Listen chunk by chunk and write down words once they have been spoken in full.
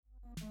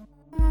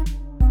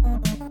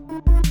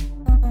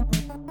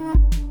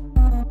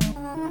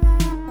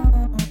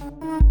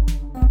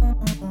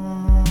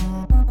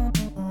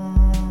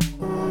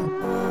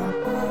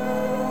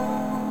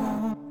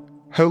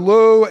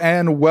Hello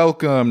and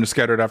welcome to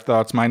Scattered After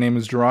Thoughts. My name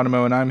is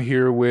Geronimo and I'm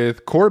here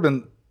with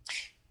Corbin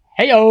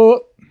Heyo.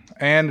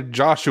 and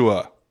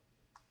Joshua.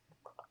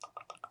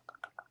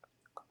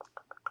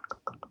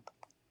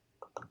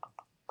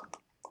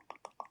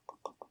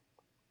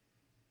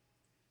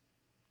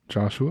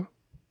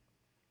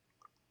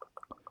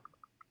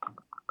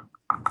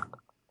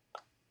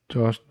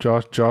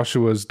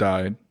 Joshua's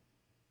died.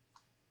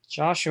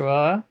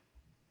 Joshua.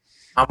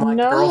 I'm like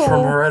the girl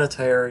from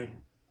Hereditary.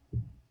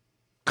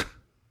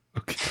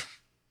 Okay.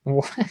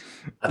 What?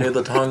 I do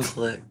the tongue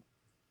click.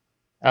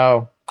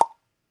 Oh.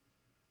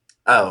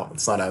 Oh,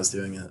 it's not I was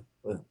doing it.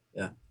 But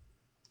yeah.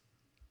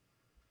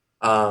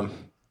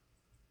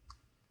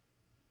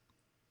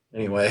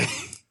 Anyway.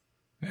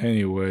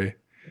 Anyway.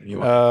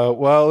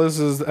 Well, this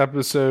is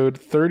episode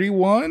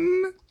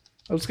 31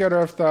 of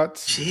Scattered After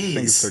Thoughts. Jeez. I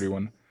think it's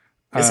 31.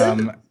 Is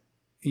it?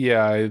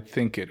 Yeah, I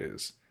think it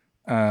is.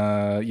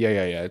 Yeah,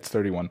 it's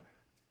 31.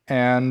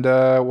 And,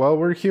 well,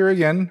 we're here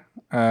again,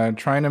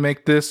 trying to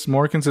make this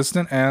more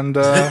consistent. And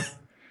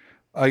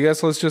I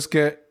guess let's just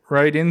get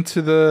right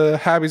into the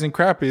happies and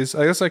crappies.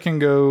 I guess I can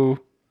go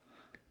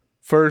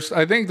first.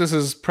 I think this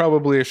is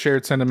probably a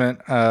shared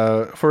sentiment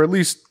for at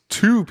least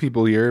two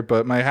people here.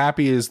 But my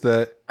happy is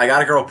that I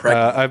got a girl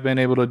pregnant. I've been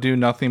able to do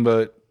nothing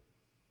but,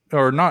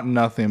 or not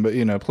nothing, but,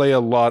 play a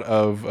lot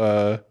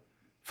of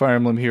Fire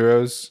Emblem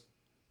Heroes,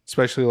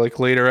 especially like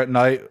later at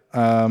night.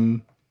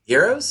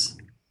 Heroes?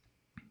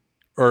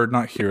 Or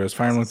not Heroes,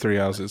 Fire Emblem Three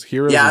Houses.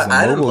 Heroes Yeah, is a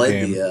I haven't mobile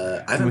played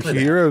game. I haven't played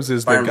Heroes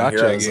is Fire the Emblem gacha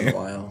Heroes in a game.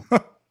 while.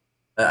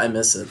 I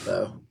miss it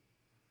though.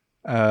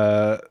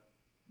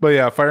 But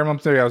yeah, Fire Emblem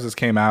Three Houses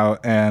came out,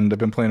 and I've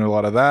been playing a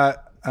lot of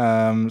that.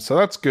 So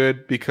that's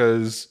good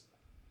because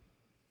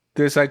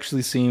this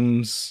actually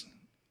seems.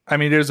 I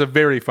mean, there's a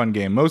very fun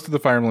game. Most of the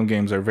Fire Emblem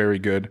games are very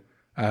good,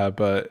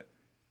 but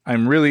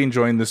I'm really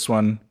enjoying this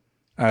one,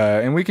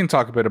 and we can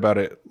talk a bit about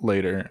it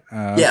later.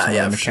 Some of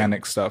the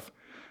mechanic stuff.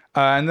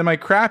 And then my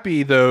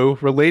crappy, though,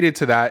 related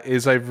to that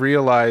is I've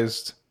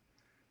realized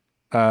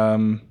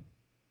that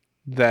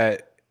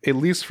at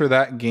least for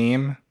that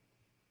game,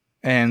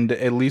 and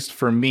at least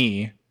for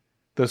me,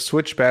 the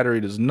Switch battery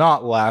does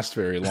not last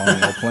very long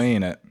while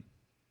playing it.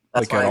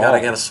 That's why I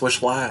gotta get a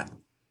Switch Lite.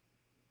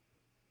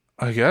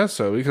 I guess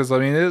so, because I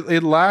mean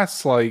it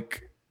lasts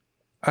like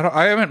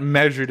I haven't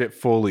measured it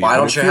fully. Why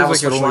don't you have a Switch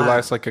Switch Lite? It only Lite?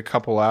 lasts like a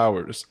couple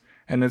hours.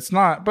 And it's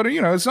not, but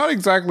it's not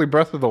exactly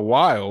Breath of the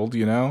Wild,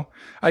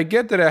 I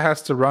get that it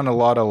has to run a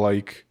lot of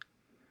like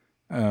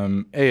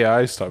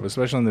AI stuff,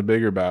 especially in the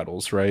bigger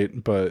battles, right?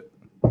 But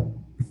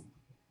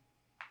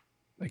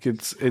like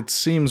it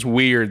seems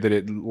weird that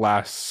it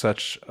lasts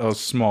such a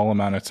small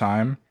amount of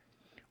time.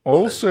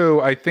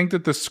 Also, I think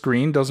that the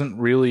screen doesn't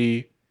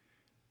really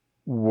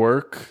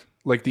work,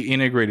 like the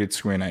integrated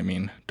screen, I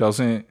mean,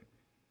 doesn't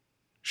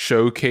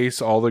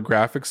showcase all the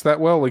graphics that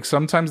well. Like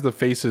sometimes the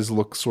faces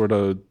look sort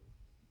of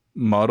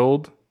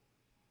muddled,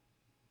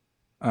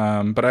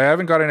 but I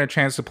haven't gotten a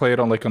chance to play it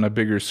on a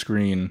bigger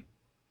screen,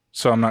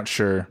 so I'm not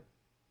sure.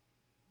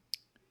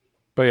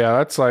 But yeah,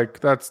 that's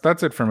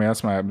it for me.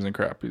 That's my happens and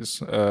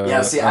crappies. I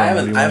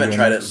haven't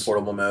tried it in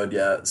portable mode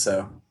yet,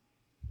 so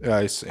yeah,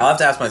 I see. I'll have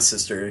to ask my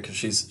sister because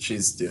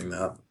she's doing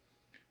that.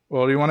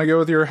 Well, do you want to go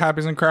with your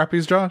happies and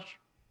crappies, Josh?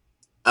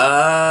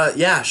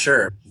 Yeah,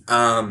 sure.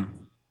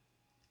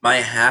 My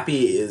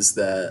happy is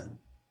that,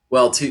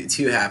 well, two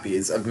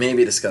happies. I've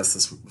maybe discussed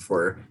this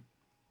before,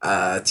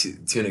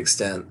 to an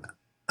extent.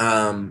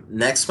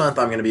 Next month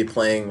I'm going to be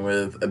playing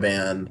with a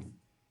band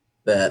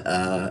that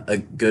a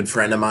good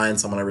friend of mine,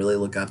 someone I really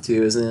look up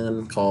to, is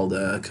in, called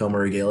Coma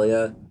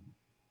Regalia.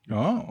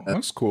 Oh,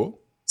 that's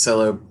cool.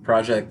 Solo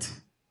project,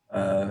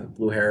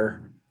 Blue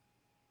Hair.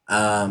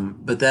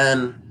 But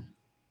then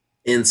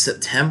in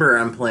September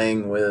I'm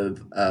playing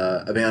with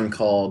a band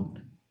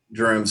called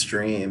Jerome's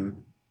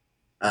Dream.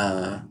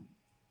 That's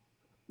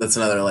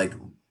another like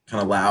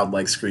kind of loud,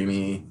 like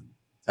screamy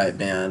type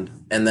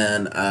band. And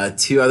then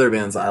two other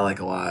bands I like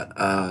a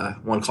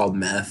lot. One called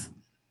Meth,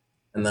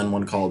 and then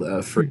one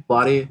called Freak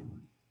Body.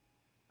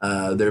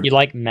 You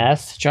like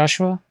meth,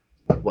 Joshua?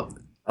 What?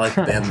 I like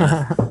the band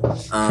Meth.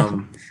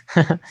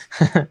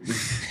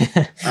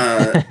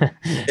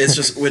 It's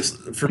just, which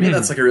for me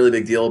that's like a really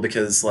big deal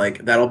because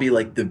like that'll be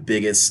like the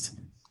biggest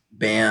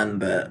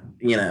band that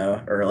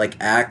or like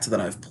act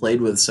that I've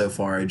played with so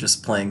far,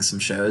 just playing some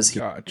shows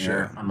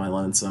here on my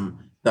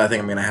lonesome. I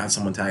think I'm gonna have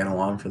someone tagging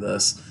along for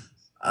this.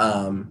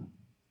 And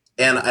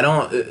I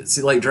don't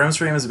see, like, Drum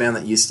Stream is a band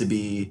that used to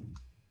be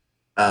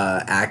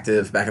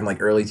active back in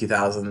like early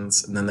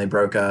 2000s, and then they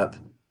broke up.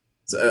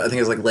 So I think it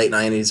was like late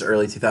 90s,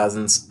 early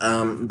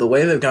 2000s. The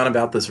way they've gone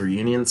about this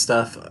reunion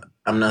stuff,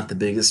 I'm not the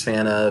biggest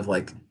fan of.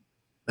 Like,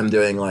 them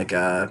doing like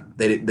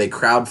they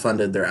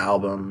crowdfunded their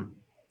album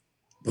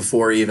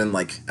before even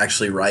like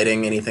actually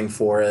writing anything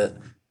for it.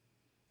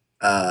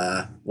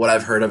 What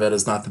I've heard of it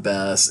is not the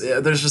best.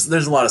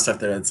 There's a lot of stuff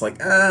there. It's like,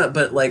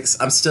 but like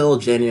I'm still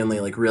genuinely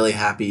like really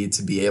happy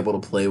to be able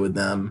to play with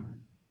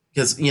them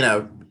because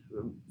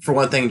for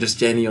one thing, just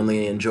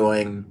genuinely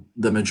enjoying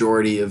the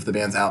majority of the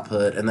band's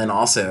output, and then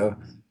also,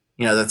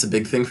 that's a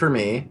big thing for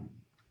me.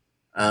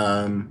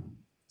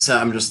 So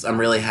I'm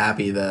really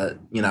happy that,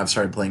 I've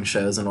started playing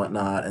shows and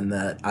whatnot, and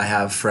that I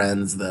have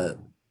friends that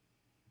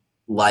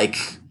like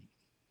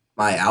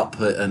my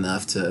output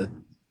enough to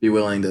be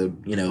willing to,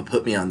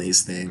 put me on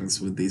these things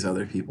with these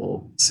other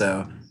people.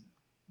 So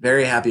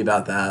very happy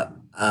about that.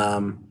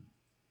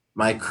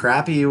 My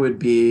crappy would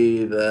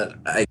be that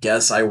I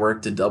guess I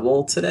worked a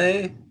double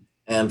today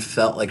and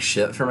felt like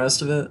shit for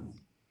most of it.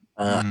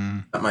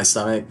 Got my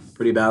stomach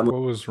pretty badly.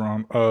 What was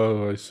wrong?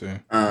 Oh, I see.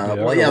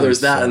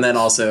 There's that, sucks. And then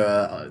also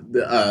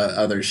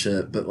other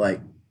shit. But I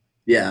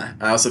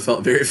also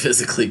felt very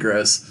physically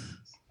gross.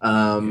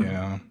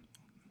 Yeah.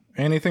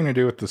 Anything to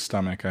do with the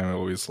stomach, I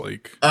always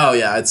like. Oh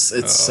yeah, it's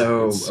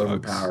so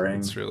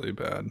overpowering. It's really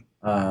bad.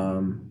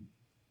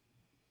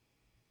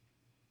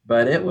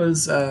 But it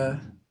was I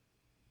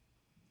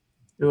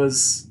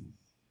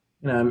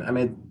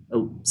made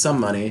some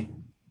money.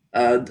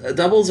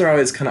 Doubles are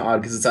always kind of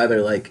odd because it's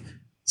either like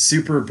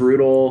super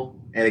brutal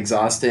and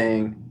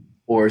exhausting,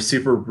 or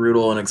super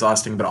brutal and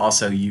exhausting, but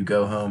also you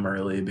go home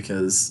early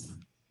because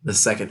the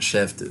second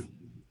shift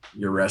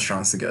your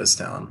restaurant's a ghost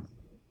town.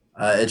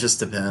 It just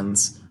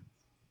depends.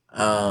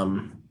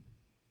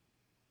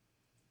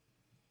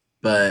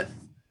 But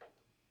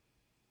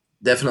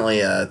definitely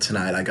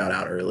tonight I got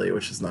out early,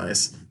 which is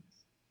nice.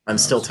 I'm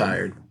still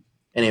tired.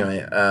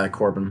 Anyway,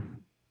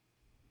 Corbin.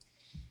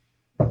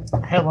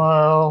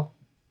 Hello,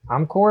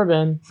 I'm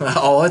Corbin.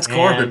 Oh, it's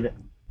Corbin.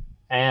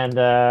 And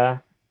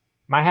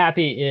my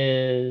happy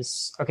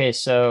is, okay,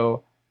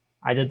 so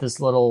I did this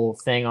little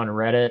thing on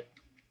Reddit.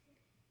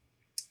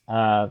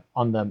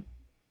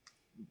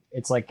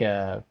 It's like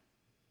a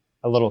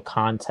little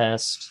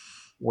contest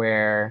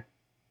where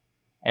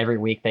every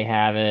week they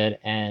have it,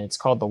 and it's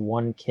called the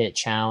One Kit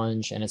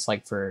Challenge, and it's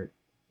like for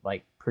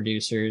like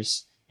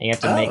producers, and you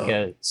have to make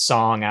a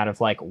song out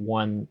of like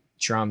one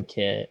drum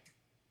kit,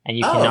 and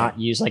you cannot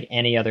use like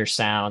any other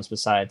sounds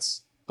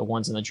besides the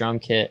ones in the drum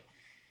kit.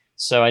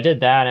 So I did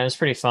that, and it was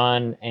pretty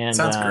fun. And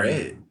sounds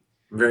great.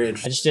 I'm very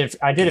interested.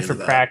 I did it for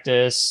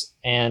practice,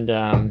 and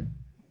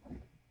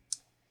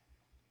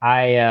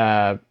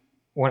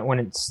when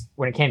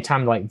it came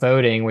time to like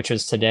voting, which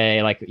was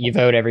today, like you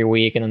vote every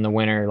week, and then the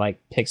winner like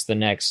picks the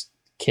next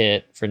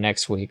kit for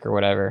next week or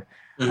whatever.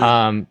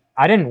 Mm-hmm.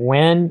 I didn't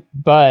win,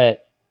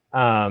 but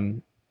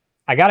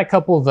I got a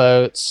couple of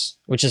votes,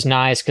 which is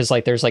nice because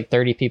like there's like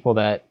 30 people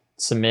that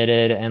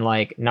submitted, and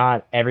like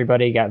not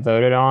everybody got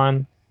voted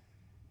on.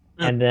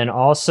 And then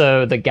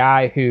also the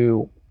guy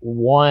who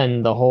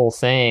won the whole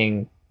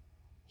thing,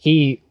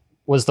 he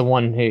was the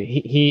one who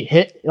he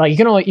hit, like you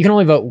can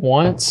only vote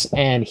once,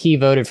 and he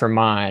voted for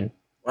mine.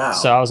 Wow.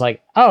 So I was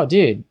like, oh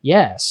dude,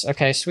 yes.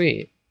 Okay,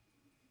 sweet.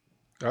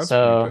 That's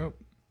so dope.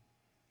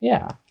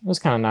 Yeah, it was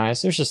kind of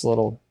nice. There's just a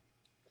little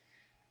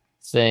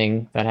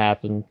thing that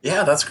happened.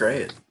 Yeah, that's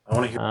great. I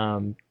want to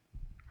hear.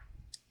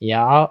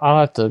 Yeah, I'll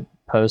have to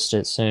post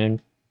it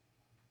soon.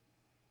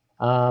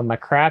 My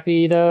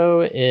crappy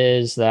though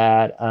is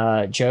that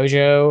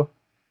JoJo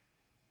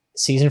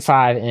season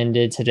 5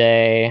 ended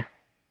today,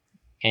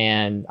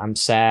 and I'm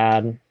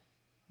sad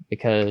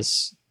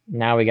because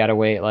now we gotta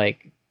wait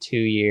like 2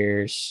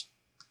 years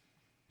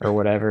or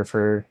whatever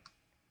for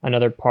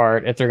another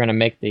part if they're gonna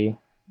make the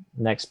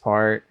next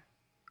part.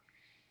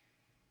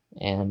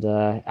 And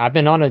I've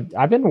been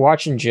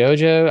watching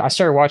JoJo. I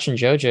started watching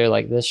JoJo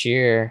like this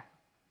year.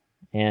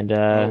 And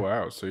oh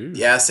wow, so you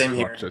same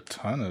here. Watched a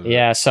ton of it.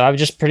 Yeah, so I've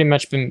just pretty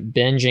much been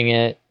binging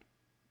it,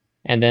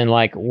 and then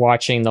like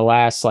watching the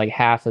last like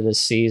half of the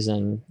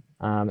season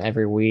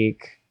every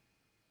week.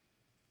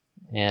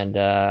 And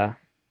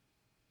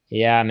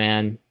yeah,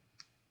 man,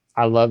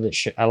 I love it.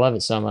 I love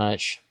it so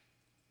much.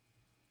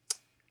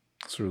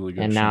 It's a really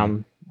good. And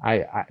now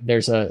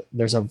there's a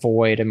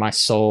void in my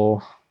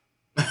soul.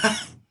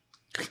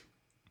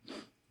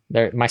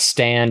 My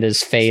stand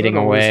is fading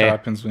away. What always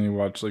happens when you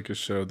watch like a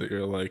show that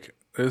you're like,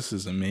 this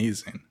is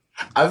amazing.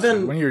 I've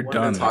been when you're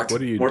done, like, what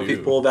do you do? More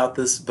people about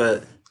this,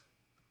 but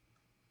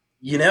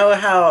you know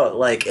how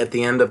like at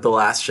the end of The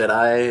Last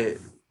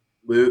Jedi,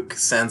 Luke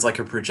sends like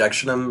a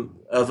projection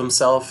of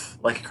himself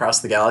like across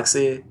the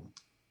galaxy?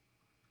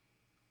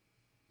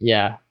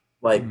 Yeah.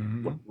 Like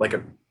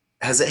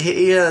has it hit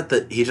you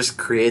that he just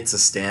creates a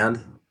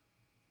stand?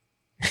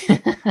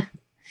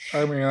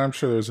 I mean, I'm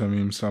sure there's a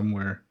meme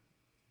somewhere.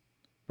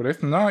 But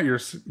if not, you're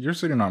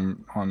sitting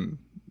on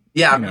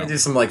yeah, I'm gonna do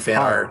some like fan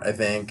art, I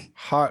think.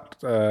 Hot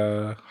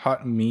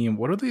meme.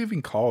 What do they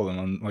even call them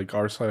on like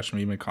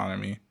r/meme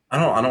economy?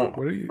 I don't.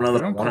 What do you? I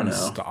don't call them know.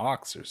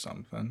 Stocks or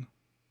something.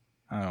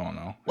 I don't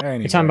know.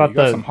 Anyway, you talking about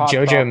the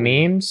JoJo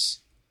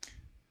memes?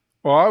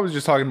 Well, I was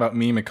just talking about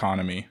meme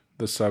economy,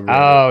 the subreddit.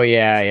 Oh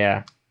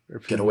yeah.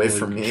 Get away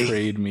from me.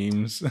 Trade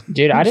memes,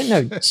 dude. I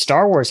didn't know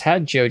Star Wars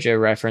had JoJo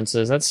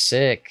references. That's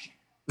sick.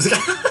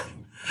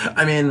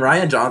 I mean,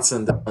 Ryan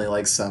Johnson definitely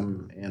likes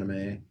some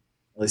anime.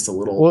 At least a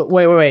little.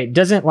 Wait.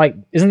 Isn't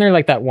there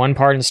like that one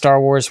part in Star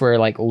Wars where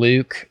like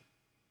Luke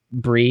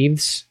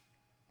breathes?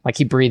 Like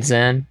he breathes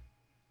in?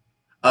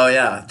 Oh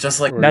yeah. Just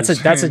like that's a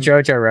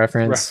JoJo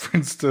reference.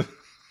 Reference to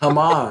come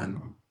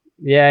on.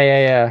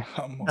 Yeah.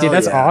 Dude,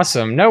 that's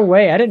awesome. No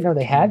way. I didn't know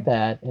they had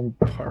that. And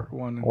part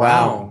 1.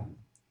 Wow.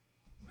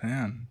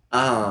 Man.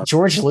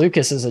 George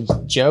Lucas is a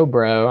Joe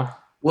bro.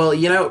 Well,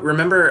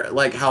 remember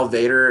like how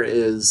Vader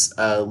is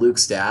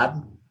Luke's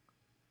dad?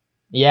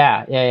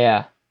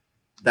 Yeah.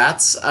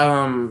 That's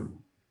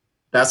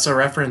a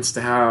reference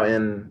to how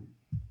in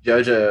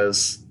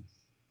JoJo's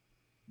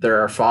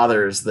there are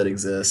fathers that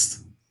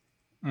exist.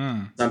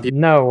 Some people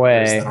no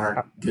way that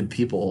aren't good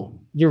people.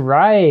 You're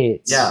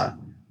right. Yeah.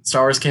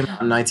 Star Wars came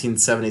out in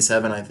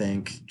 1977, I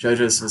think.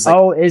 JoJo's was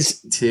like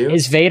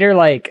is Vader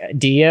like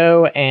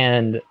Dio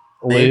and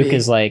Maybe. Luke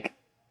is like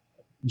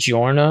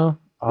Giorno?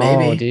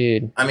 Maybe. Oh,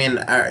 dude. I mean,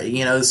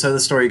 so the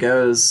story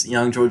goes,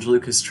 young George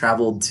Lucas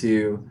traveled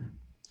to...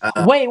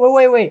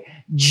 Wait.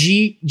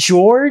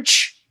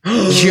 George?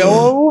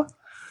 Joe?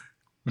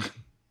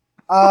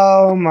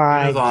 Oh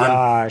my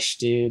gosh,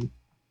 dude.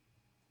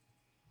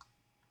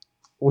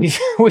 We've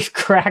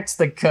cracked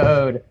the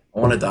code. I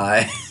want to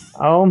die.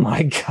 Oh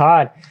my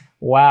god.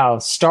 Wow.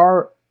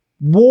 Star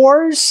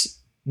Wars?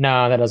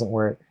 No, that doesn't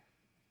work.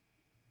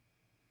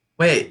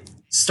 Wait.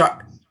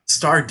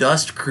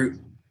 Stardust Crew.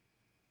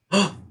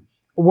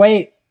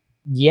 Wait.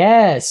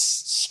 Yes.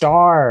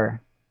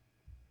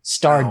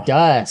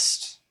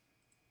 Stardust.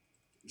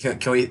 Can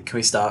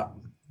we stop?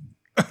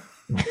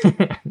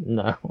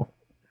 No.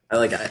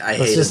 I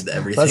hated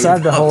everything. Let's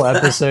have the whole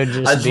episode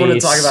just I just want to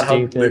talk about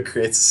stupid. how Luke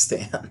creates a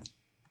stand.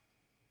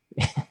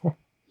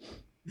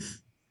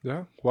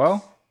 Yeah,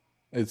 well,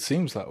 it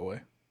seems that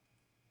way.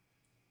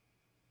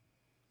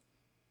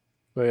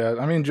 But yeah,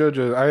 I mean,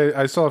 JoJo,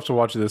 I still have to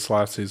watch this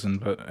last season,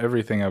 but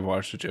everything I've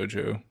watched of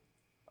JoJo,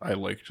 I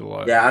liked a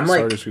lot. Yeah, I'm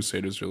Stardust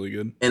Crusade is really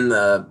good. In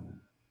the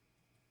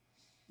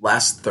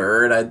last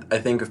third, I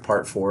think, of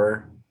part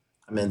 4,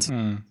 I'm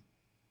into.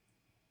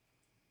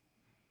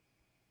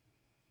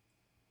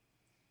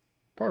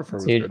 Part 4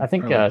 was Dude, good. I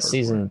think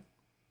season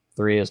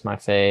 3 is my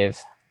fave.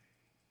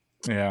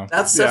 Yeah,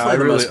 that's definitely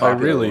the most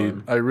popular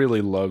one. I really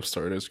love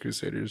Stardust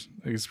Crusaders.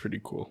 I think it's pretty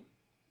cool.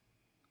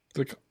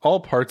 Like all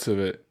parts of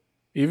it,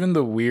 even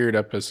the weird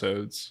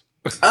episodes.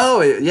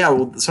 Oh yeah,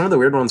 well, some of the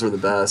weird ones were the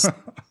best.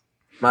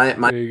 My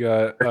you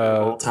got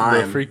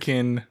the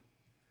freaking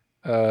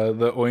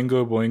the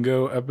Oingo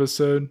Boingo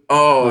episode.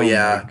 Oh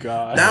yeah, my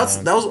God.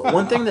 that was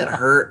one thing that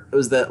hurt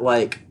was that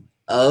like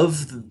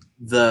of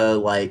the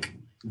like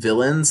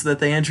villains that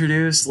they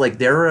introduced, like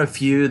there were a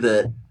few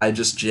that I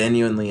just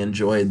genuinely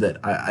enjoyed that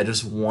I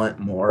just want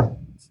more.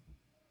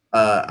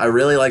 I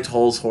really liked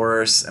Hole's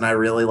Horse, and I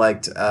really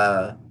liked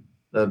the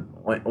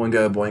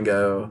Oingo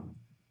Boingo,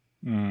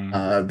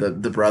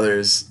 the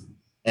brothers,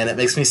 and it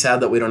makes me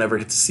sad that we don't ever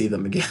get to see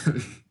them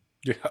again.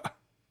 Yeah.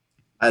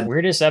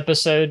 Weirdest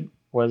episode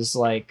was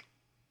like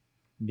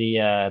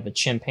the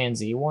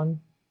chimpanzee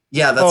one.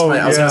 Yeah, that's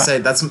I was gonna say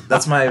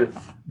that's my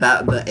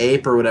the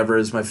ape or whatever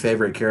is my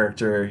favorite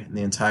character in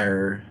the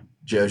entire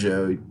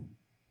JoJo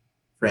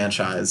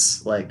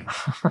franchise. Like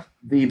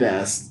the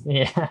best.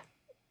 Yeah.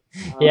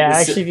 Yeah,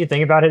 actually, if you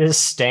think about it, his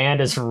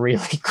stand is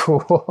really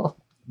cool.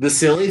 The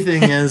silly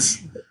thing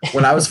is,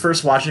 when I was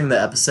first watching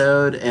the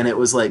episode and it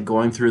was like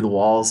going through the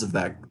walls of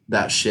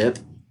that ship,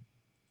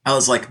 I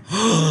was like,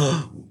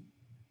 oh,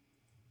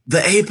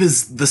 the ape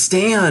is the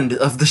stand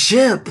of the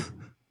ship.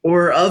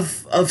 Or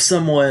of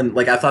someone.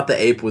 Like I thought the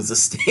ape was a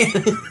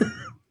stand.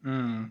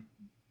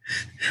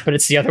 But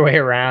it's the other way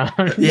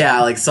around.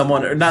 Yeah, like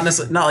someone, or not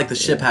like the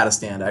ship had a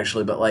stand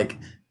actually, but like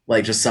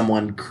just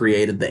someone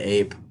created the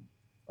ape.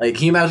 Like,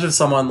 can you imagine if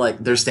someone like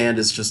their stand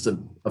is just a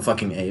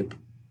fucking ape?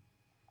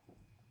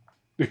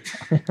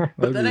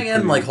 But then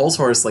again, like Hole's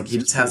Horse, like he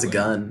just has a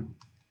gun.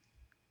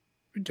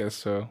 I guess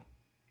so.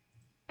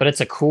 But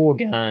it's a cool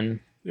gun.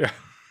 Yeah.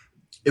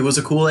 It was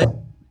a cool ape.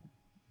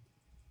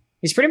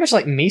 He's pretty much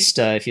like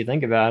Mista, if you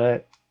think about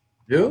it.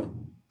 Who?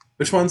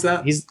 Which one's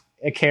that? He's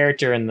a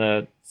character in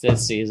the 5th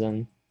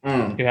season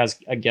who has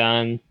a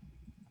gun.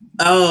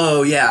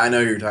 Oh, yeah, I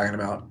know who you're talking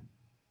about.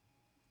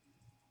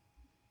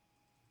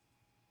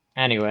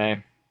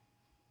 Anyway.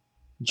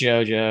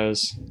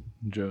 JoJo's.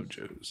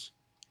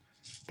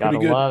 Gotta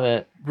love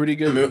it. Pretty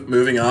good.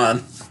 Moving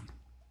on.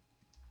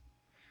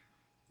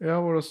 Yeah,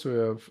 what else do we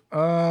have?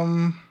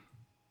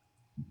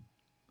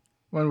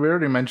 Well, we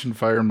already mentioned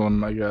Fire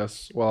Emblem, I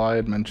guess. Well, I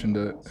had mentioned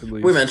it at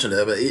least. We mentioned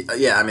it, but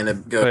yeah, I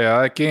mean, go.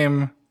 Yeah,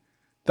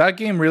 that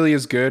game really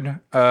is good.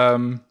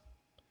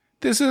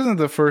 This isn't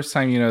the first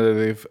time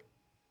that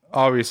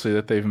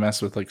they've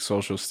messed with like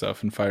social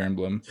stuff in Fire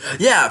Emblem.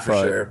 Yeah, for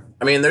sure.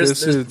 I mean,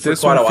 this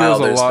one feels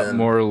a lot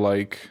more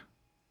like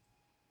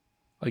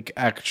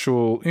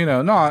actual.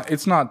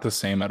 It's not the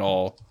same at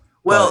all.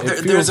 Well,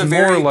 there's a more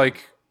very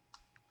like.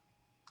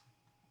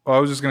 I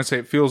was just gonna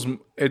say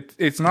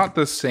it's not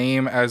the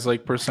same as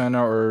like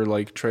Persona or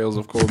like Trails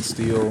of Cold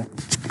Steel.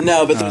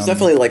 No, but there's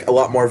definitely like a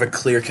lot more of a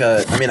clear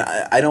cut. I mean,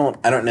 I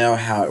don't know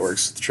how it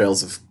works with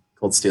Trails of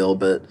Cold Steel,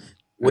 but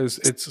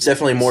it's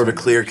definitely more of a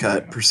clear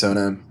cut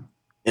Persona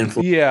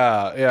influence.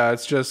 Yeah,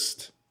 it's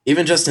just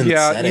even just in the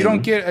setting. You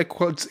don't get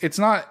it's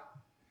not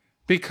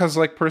because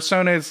like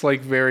Persona is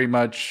like very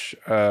much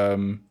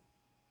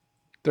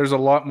there's a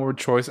lot more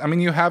choice. I mean,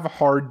 you have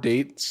hard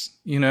dates,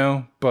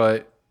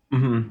 but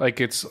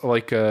like it's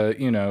like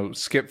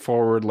skip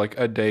forward like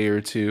a day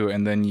or two,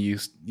 and then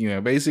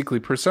basically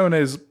Persona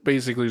is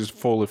basically just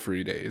full of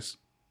free days.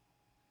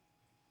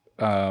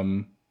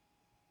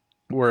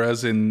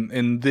 Whereas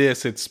in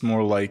this, it's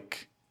more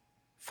like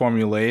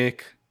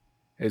formulaic.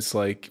 It's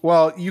like,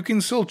 well, you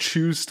can still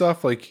choose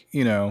stuff like,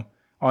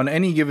 on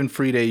any given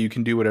free day, you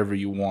can do whatever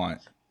you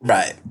want.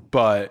 Right.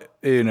 But,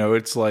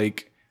 it's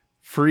like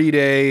free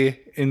day,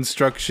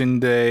 instruction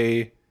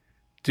day,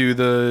 do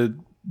the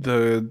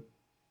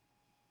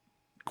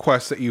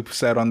quest that you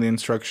set on the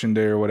instruction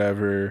day or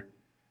whatever.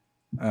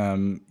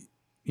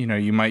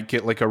 You might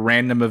get like a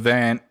random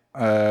event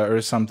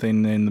or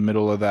something in the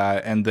middle of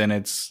that, and then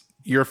it's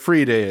your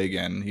free day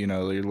again.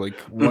 You're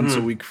like once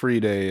a week free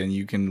day, and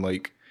you can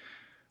like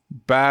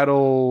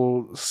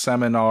battle,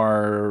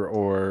 seminar,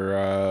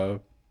 or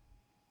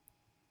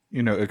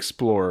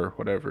explore,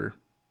 whatever.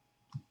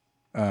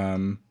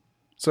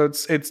 So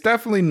it's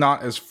definitely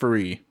not as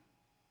free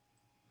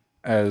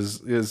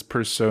as is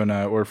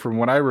Persona, or from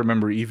what I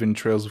remember, even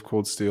Trails of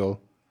Cold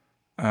Steel.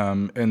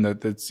 And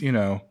that's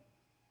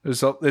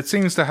it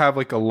seems to have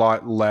like a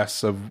lot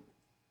less of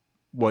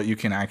what you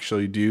can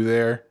actually do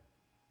there.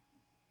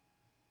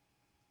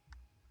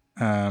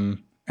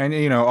 And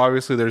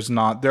obviously there's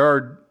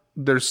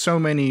so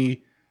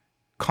many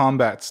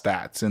combat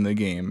stats in the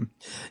game.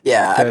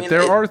 Yeah,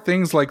 there are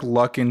things like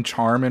luck and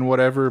charm and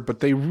whatever, but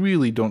they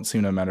really don't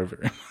seem to matter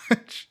very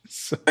much.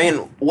 So. I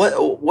mean,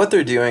 what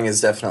they're doing is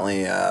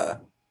definitely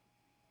they're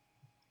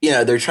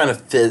trying to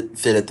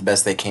fit it the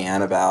best they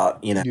can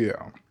about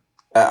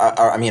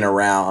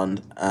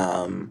around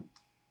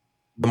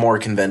the more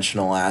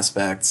conventional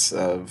aspects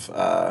of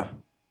Fire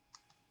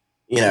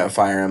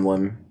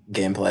Emblem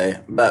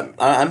gameplay, but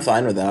I'm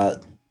fine with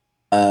that.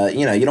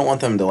 You don't want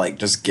them to like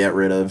just get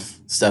rid of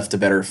stuff to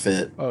better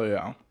fit. Oh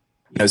yeah.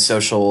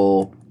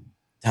 Social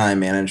time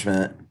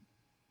management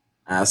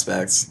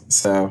aspects.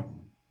 So.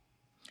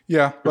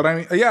 Yeah, but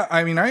I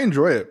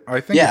enjoy it.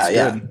 I think it's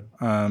good.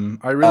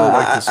 I really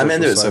like the social I'm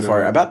into it so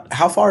far. About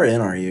how far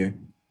in are you?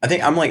 I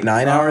think I'm like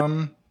 9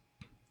 hours.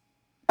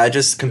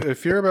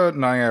 If you're about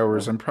 9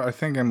 hours, I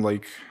think I'm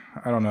like,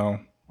 I don't know,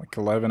 like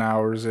 11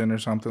 hours in or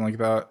something like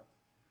that.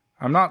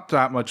 I'm not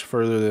that much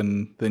further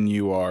than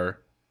you are.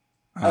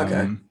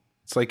 Okay.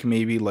 It's like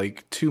maybe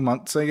like 2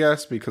 months, I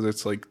guess, because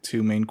it's like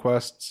 2 main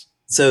quests.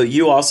 So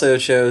you also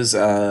chose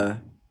the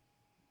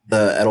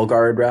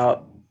Edelgard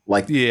route?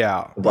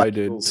 Yeah, I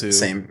did too.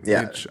 Same,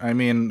 yeah. Which,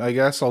 I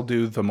guess I'll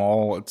do them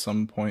all at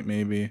some point,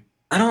 maybe.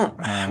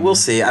 We'll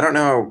see. I don't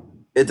know.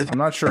 I'm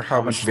not sure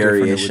how much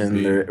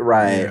variation there.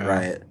 Right,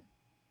 yeah.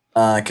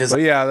 right.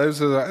 There's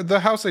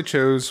the house I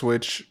chose,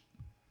 which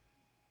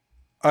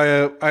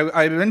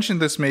I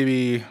mentioned this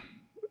maybe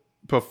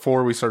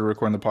before we started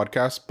recording the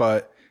podcast,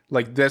 but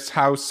like this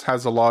house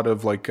has a lot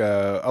of like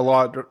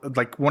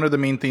one of the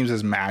main themes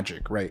is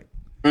magic, right?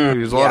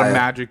 There's a lot of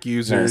magic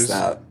users,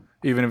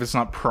 even if it's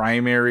not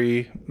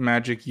primary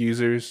magic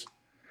users.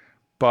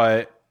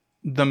 But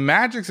the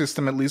magic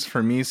system, at least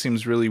for me,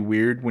 seems really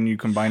weird when you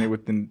combine it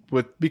with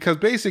because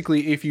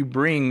basically if you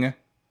bring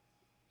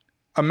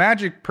a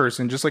magic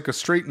person, just like a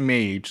straight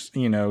mage,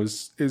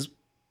 is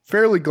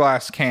fairly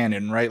glass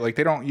cannon, right? Like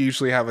they don't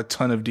usually have a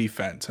ton of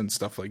defense and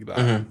stuff like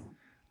that.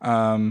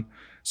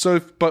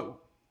 But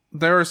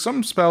there are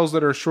some spells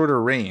that are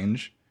shorter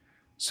range,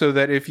 so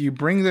that if you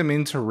bring them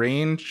into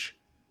range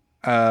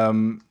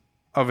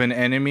of an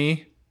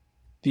enemy,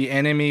 the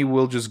enemy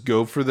will just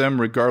go for them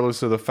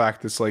regardless of the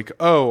fact it's like,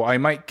 oh, I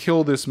might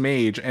kill this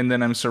mage and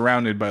then I'm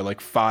surrounded by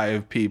like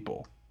 5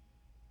 people.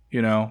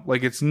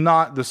 Like it's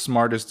not the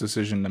smartest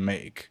decision to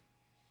make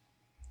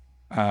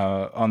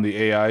on the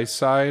AI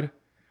side.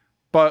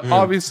 But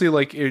obviously,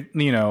 like,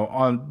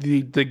 on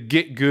the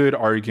get good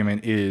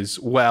argument is,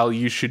 well,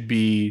 you should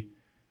be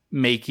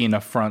making a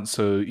front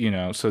so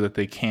that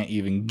they can't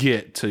even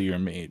get to your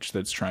mage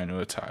that's trying to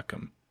attack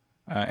them.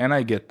 And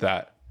I get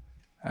that.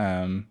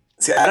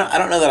 See, I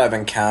don't know that I've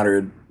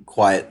encountered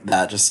quite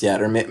that just yet,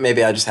 or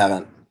maybe I just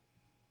haven't.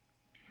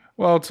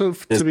 Well, to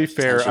be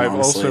fair, I've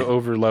also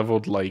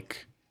over-leveled,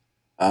 like,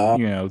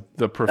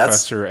 the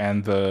professor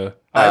and the...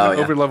 I haven't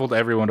over-leveled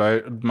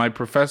everyone. My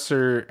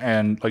professor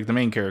and, like, the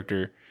main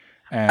character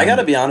and I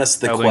gotta be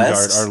honest, the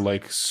quests are,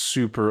 like,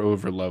 super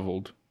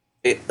over-leveled.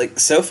 Like,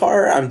 so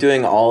far, I'm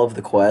doing all of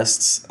the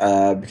quests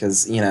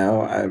because,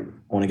 I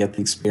want to get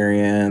the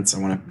experience, I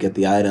want to get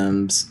the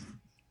items,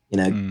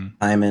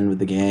 time in with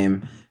the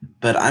game.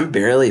 But I'm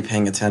barely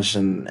paying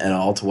attention at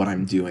all to what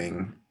I'm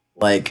doing.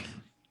 Like,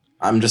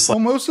 I'm just like...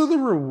 Well, most of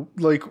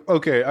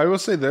okay, I will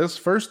say this.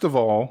 First of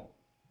all,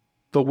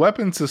 the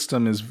weapon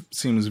system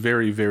seems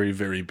very, very,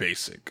 very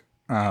basic.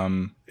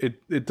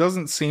 It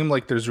doesn't seem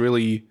like there's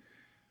really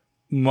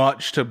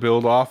much to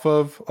build off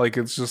of. Like,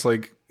 it's just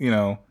like,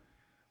 you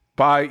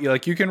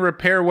can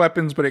repair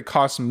weapons, but it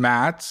costs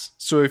mats.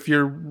 So if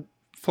you're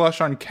flush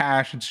on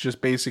cash, it's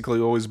just basically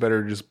always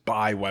better to just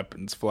buy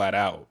weapons flat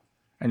out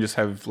and just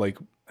have, like,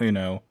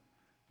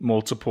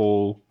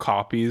 multiple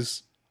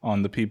copies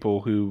on the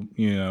people who,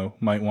 you know,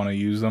 might want to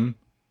use them.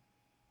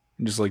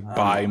 Just like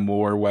buy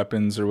more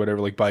weapons or whatever,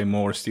 like buy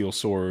more steel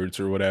swords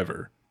or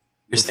whatever.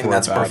 You're saying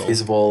that's more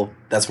feasible?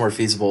 That's more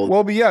feasible.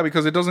 Well, but yeah,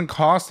 because it doesn't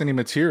cost any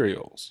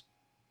materials.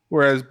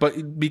 Whereas,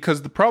 but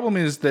because the problem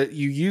is that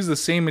you use the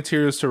same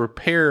materials to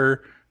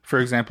repair, for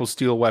example,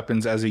 steel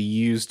weapons as you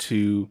use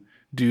to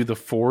do the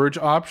forge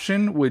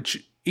option,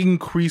 which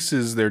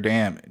increases their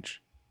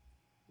damage.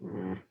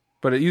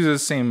 But it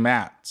uses the same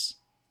mats.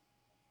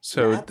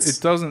 So it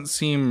doesn't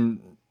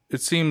seem...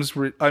 It seems...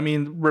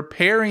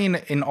 repairing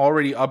an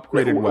already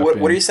upgraded weapon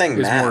what are you saying, is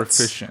mats? more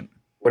efficient.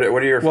 What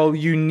are your... Well,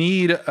 you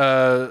need...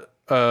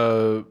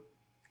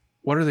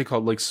 what are they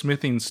called? Like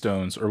smithing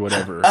stones or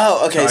whatever.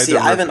 Oh, okay. See,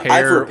 I've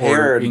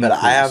repaired, but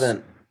I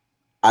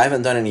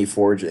haven't done any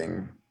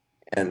forging.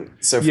 And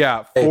so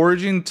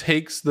forging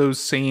takes those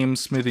same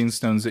smithing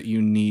stones that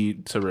you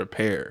need to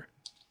repair.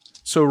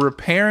 So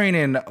repairing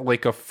in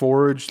like a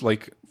forge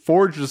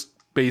just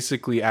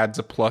basically adds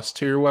a plus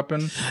to your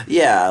weapon.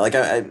 Yeah, like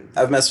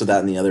I've messed with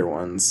that in the other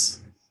ones.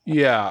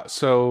 Yeah,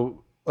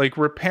 so like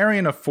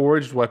repairing a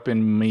forged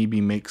weapon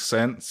maybe makes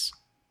sense.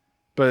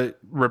 But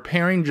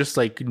repairing just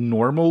like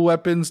normal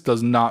weapons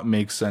does not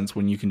make sense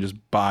when you can just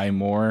buy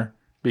more.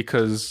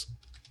 Because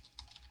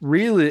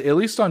really, at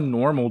least on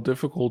normal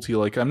difficulty,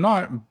 like I'm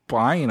not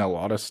buying a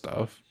lot of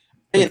stuff.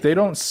 Like, they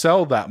don't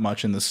sell that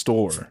much in the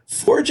store.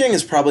 Forging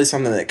is probably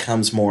something that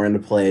comes more into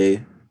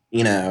play,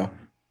 you know,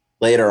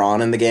 later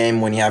on in the game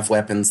when you have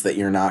weapons that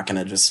you're not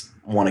going to just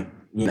want to,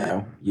 you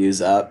know,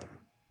 use up.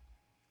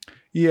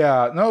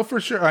 Yeah, no, for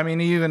sure. I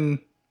mean,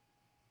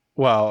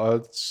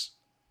 it's...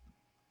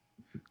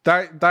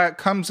 That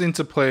comes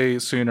into play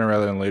sooner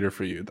rather than later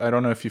for you. I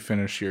don't know if you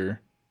finish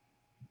your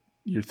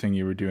thing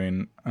you were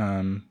doing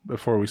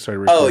before we started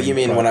recording. Oh, you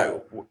mean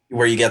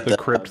where you get the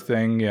crypt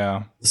thing?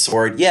 Yeah, the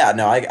sword. Yeah,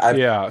 no,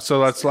 yeah.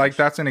 So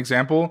that's an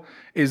example.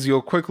 Is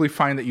you'll quickly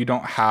find that you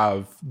don't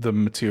have the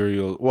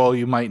material. Well,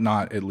 you might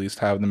not at least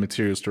have the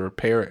materials to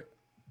repair it.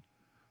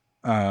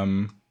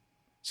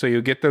 So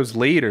you'll get those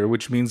later,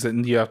 which means that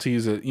you have to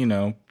use it, you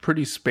know,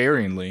 pretty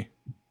sparingly.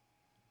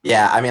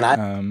 Yeah, I mean,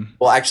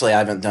 actually, I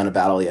haven't done a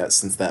battle yet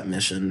since that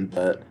mission,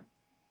 but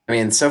I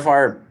mean, so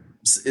far,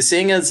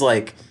 seeing as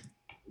like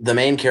the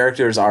main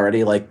character is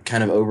already like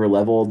kind of over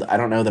leveled, I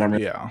don't know that I'm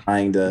really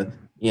trying to,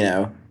 you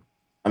know,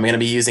 I'm going to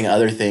be using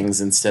other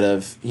things instead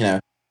of, you know,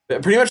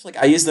 pretty much like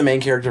I use the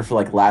main character for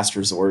like last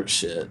resort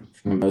shit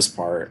for the most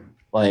part,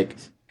 like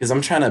because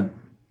I'm trying to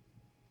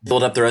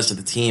build up the rest of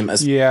the team.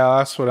 Yeah,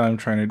 that's what I'm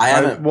trying to do. I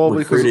haven't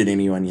recruited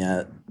anyone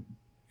yet.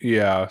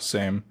 Yeah,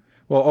 same.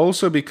 Well,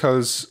 also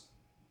because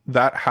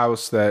that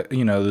house that,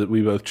 you know, that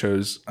we both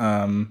chose,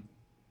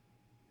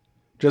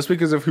 just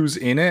because of who's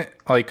in it,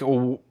 like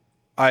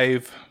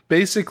I've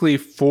basically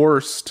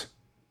forced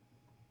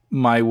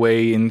my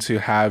way into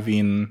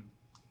having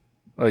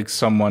like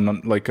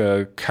someone like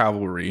a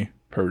cavalry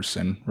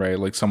person, right?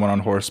 Like someone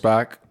on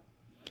horseback,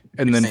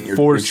 and then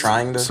force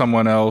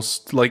someone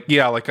else. Like,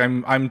 yeah, like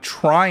I'm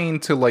trying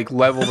to like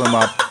level them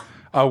up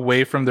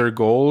away from their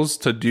goals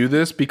to do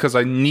this because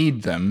I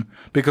need them,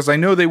 because I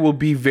know they will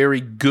be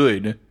very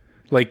good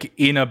like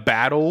in a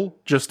battle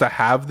just to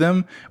have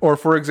them. Or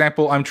for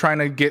example, I'm trying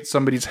to get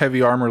somebody's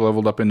heavy armor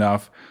leveled up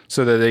enough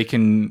so that they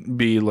can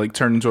be like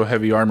turned into a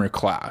heavy armor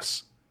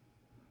class.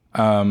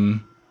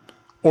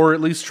 Or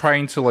at least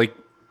trying to like,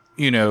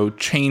 you know,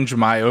 change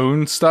my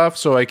own stuff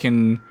so I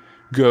can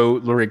go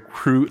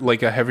recruit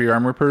like a heavy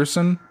armor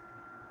person,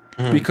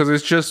 because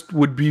it just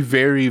would be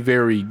very,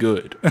 very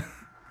good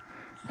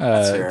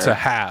to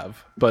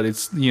have. But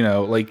it's, you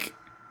know, like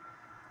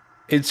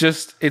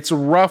it's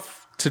rough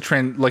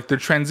to like the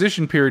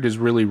transition period is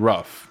really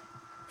rough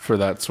for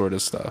that sort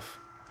of stuff.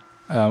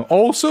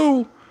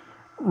 Also,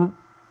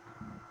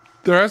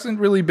 there hasn't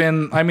really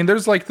been, I mean,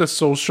 there's like the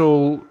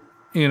social,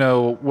 you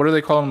know, what do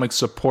they call them, like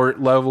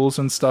support levels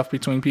and stuff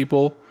between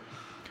people,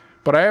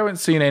 but I haven't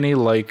seen any,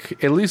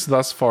 like, at least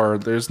thus far,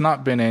 there's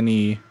not been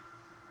any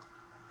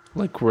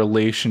like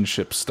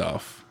relationship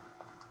stuff.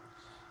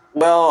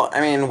 Well,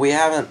 I mean, we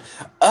haven't.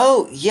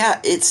 Oh yeah,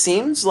 it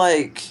seems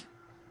like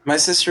my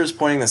sister's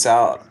pointing this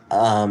out.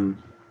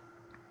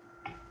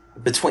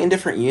 Between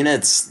different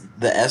units,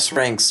 the S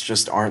ranks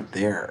just aren't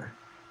there.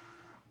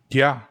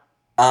 Yeah.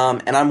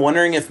 And I'm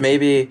wondering if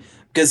maybe,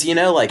 because, you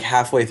know, like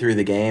halfway through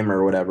the game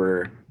or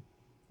whatever,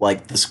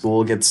 like the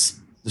school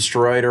gets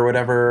destroyed or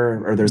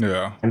whatever, or there's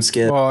a time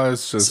skip. Well,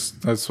 it's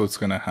just, that's what's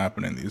going to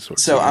happen in these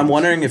sorts of games. I'm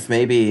wondering if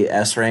maybe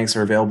S ranks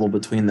are available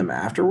between them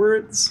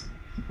afterwards.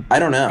 I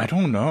don't know. I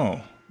don't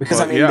know. Because,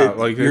 I mean,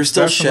 like, you're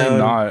still shown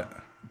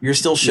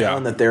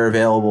that they're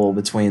available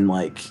between,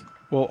 like...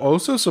 Well,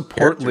 also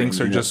support links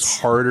are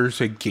just harder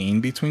to gain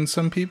between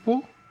some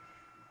people.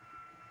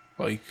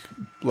 Like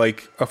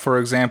for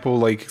example,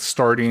 like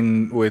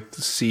starting with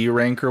C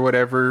rank or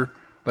whatever,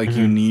 like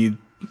you need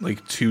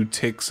like 2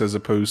 ticks as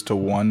opposed to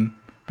 1,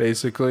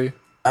 basically.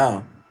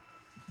 Oh.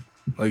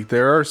 Like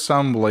there are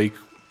some like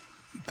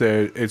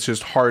that it's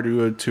just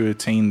harder to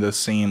attain the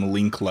same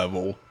link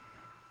level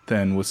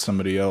than with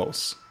somebody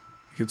else.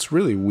 It's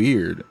really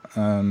weird.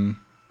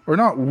 or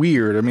not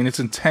weird. I mean, it's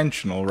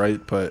intentional, right?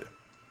 But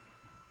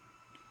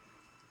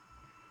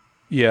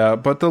yeah,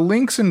 but the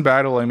links in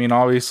battle, I mean,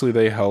 obviously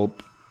they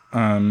help.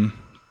 The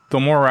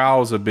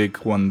morale is a big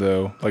one,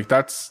 though. Like,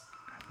 that's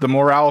the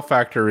morale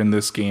factor in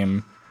this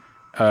game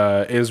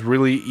is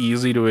really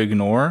easy to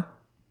ignore.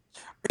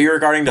 Are you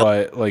regarding to,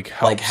 but like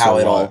helps like how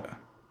it all?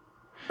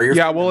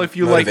 Yeah, well, if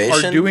you like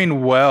are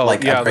doing well,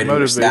 like yeah, the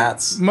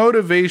stats,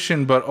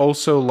 motivation, but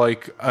also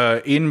like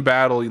in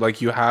battle, like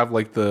you have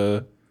like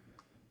the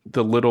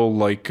little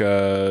like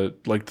the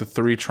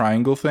 3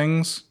 triangle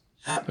things,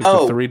 like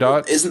the 3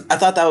 dots. I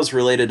thought that was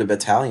related to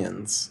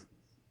battalions.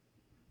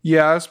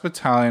 Yeah, it's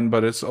battalion,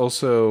 but it's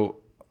also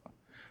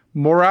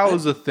morale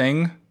is a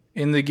thing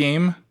in the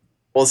game.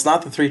 Well, it's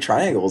not the 3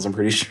 triangles, I'm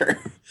pretty sure.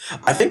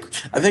 I think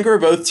we're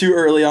both too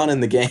early on in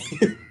the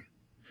game.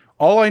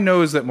 All I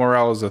know is that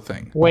morale is a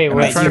thing. Wait,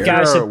 you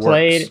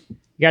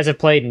guys have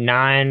played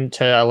 9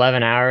 to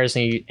 11 hours,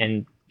 and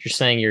you're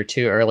saying you're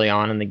too early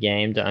on in the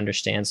game to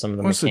understand some of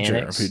the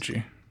mechanics? What's a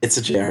JRPG? It's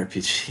a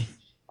JRPG.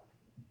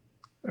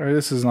 All right,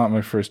 this is not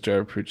my first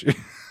JRPG.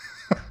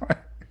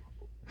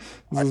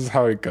 This is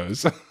how it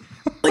goes.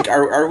 Like,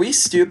 are we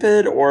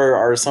stupid, or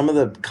are some of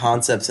the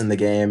concepts in the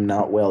game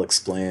not well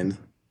explained?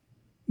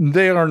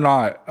 They are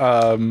not,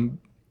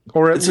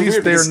 or at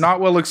least they are not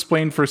well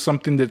explained for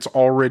something that's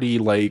already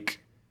like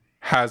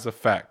has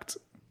effect.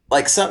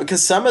 Like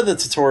because some of the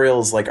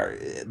tutorials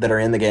that are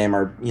in the game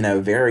are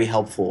very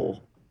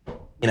helpful,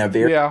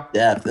 very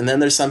depth, and then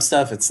there's some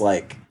stuff it's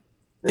like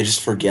they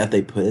just forget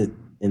they put it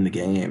in the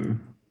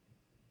game.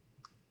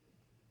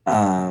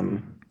 Yeah,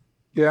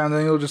 and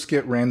then you'll just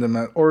get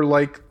random or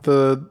like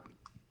because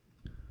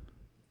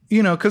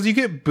you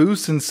get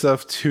boosts and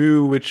stuff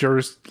too, which are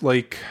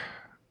like.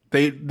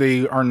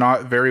 They are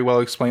not very well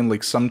explained.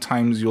 Like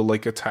sometimes you'll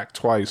like attack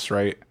twice,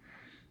 right?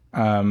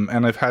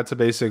 And I've had to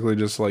basically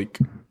just like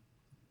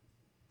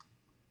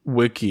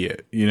wiki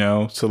it,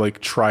 to like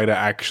try to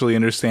actually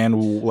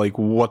understand like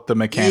what the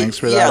mechanics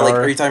for that are. Like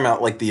are you talking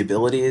about like the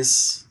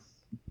abilities?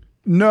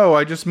 No,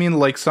 I just mean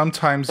like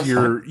sometimes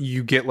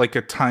you get like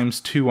a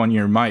 ×2 on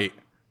your might,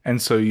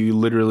 and so you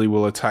literally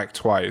will attack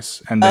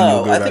twice, and then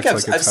you'll go back to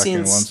like attacking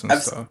once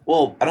and stuff.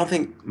 Well, I don't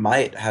think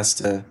might has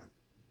to.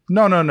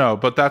 No,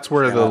 but that's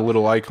where the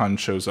little icon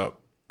shows up.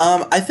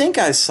 I think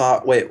I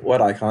saw... Wait, what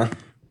icon?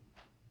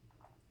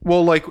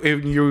 Well, like,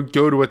 if you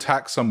go to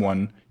attack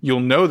someone,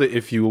 you'll know that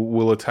if you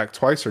will attack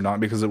twice or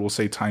not, because it will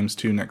say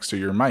 ×2 next to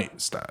your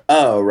might stat.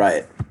 Oh,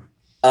 right.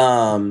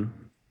 I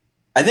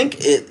think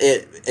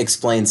it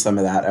explains some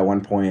of that at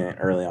one point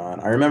early on.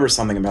 I remember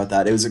something about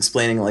that. It was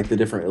explaining, like, the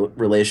different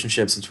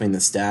relationships between the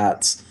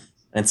stats.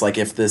 And it's like,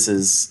 if this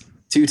is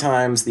 2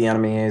 times the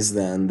enemies,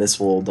 then this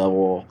will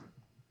double...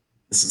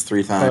 This is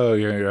 3 times. Oh,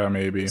 yeah,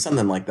 maybe.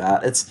 Something like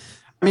that.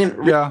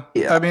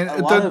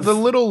 The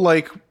little,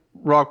 like,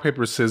 rock,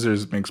 paper,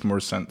 scissors makes more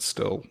sense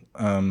still.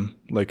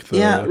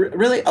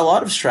 Really, a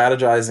lot of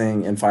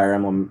strategizing in Fire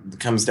Emblem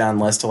comes down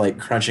less to, like,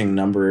 crunching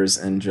numbers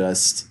and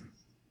just,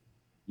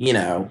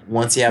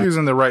 once you have...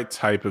 Using the right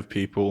type of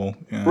people.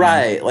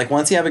 Right. Like,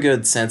 once you have a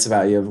good sense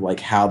about you of,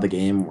 like, how the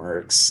game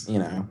works,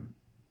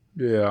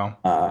 Yeah.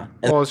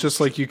 Well, it's just,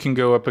 like, you can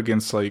go up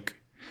against, like...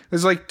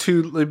 It's like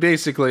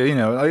basically,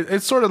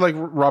 it's sort of like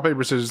rock,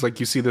 paper, scissors. Like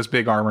you see this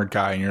big armored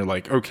guy and you're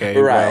like, okay,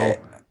 right.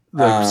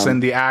 Well,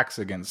 send the axe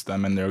against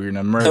them and they're going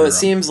to murder So it them.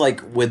 seems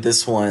like with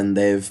this one,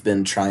 they've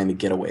been trying to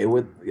get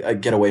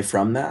away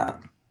from that.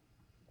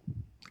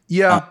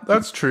 Yeah,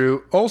 that's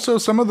true. Also,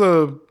 some of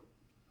the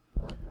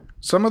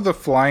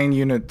flying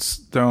units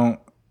don't,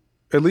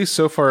 at least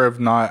so far, have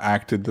not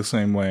acted the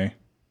same way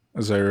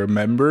as I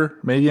remember.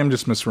 Maybe I'm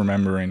just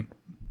misremembering.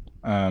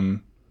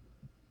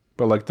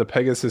 But like the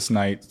Pegasus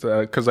Knight,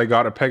 because I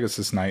got a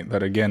Pegasus Knight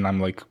that again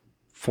I'm like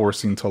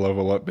forcing to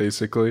level up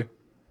basically.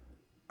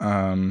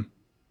 But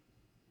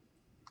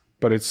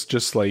it's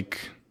just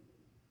like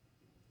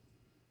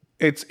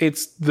it's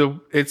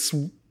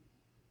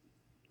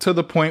to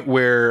the point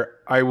where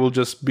I will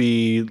just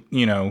be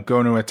going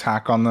to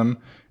attack on them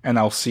and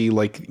I'll see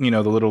like the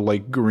little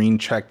like green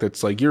check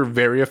that's like you're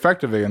very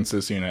effective against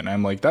this unit and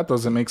I'm like that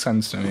doesn't make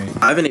sense to me.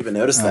 I haven't even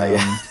noticed that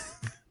yet.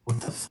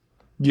 What the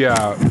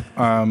Yeah,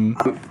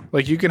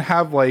 like you can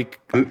have like,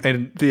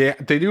 and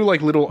they do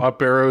like little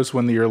up arrows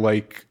when they're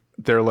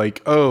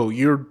like, oh,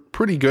 you're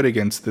pretty good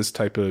against this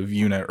type of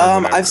unit. Or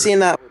I've seen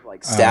that with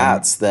like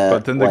stats that,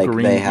 but then the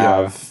green, they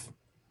have,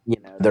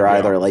 they're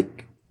either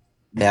like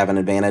they have an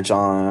advantage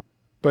on.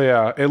 But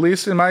yeah, at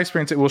least in my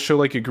experience, it will show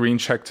like a green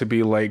check to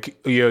be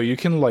like, you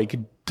can like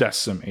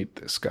decimate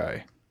this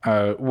guy.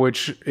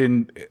 Which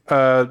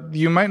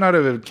you might not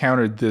have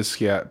encountered this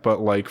yet, but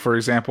like for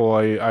example,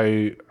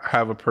 I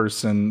have a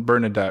person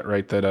Bernadette,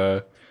 right? That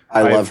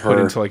I love her. Put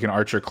into like an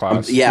archer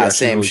class. Yeah,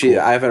 same. Really cool.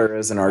 I've had her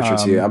as an archer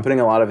too. I'm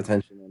putting a lot of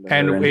attention into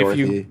her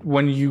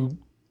and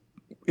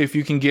if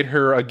you can get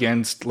her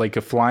against like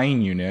a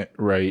flying unit,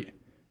 right?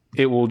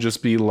 It will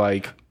just be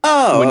like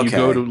you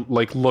go to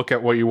like look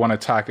at what you want to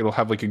attack, it'll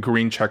have like a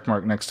green check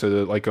mark next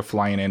to like a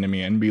flying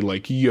enemy and be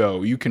like,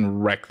 yo, you can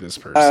wreck this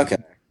person. Okay.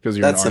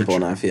 That's simple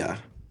enough, yeah.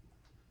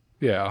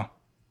 Yeah.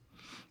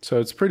 So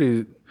it's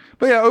pretty.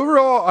 But yeah,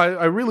 overall,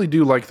 I really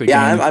do like the game.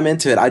 Yeah, I'm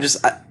into it.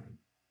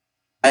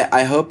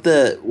 I hope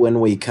that when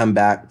we come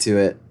back to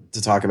it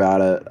to talk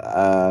about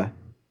it,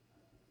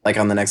 like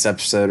on the next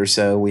episode or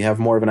so, we have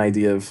more of an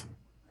idea of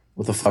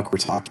what the fuck we're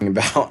talking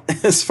about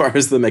as far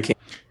as the mechanics.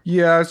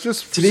 Yeah, it's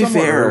just to be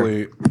fair.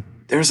 Early.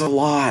 There's a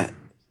lot.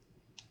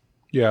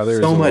 Yeah,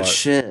 there's so much lot.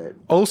 shit.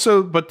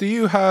 Also, but do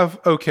you have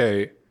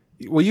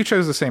well, you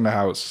chose the same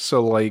house,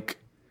 so like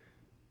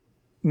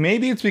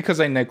maybe it's because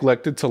I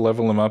neglected to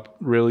level him up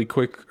really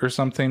quick or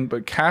something,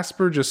 but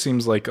Casper just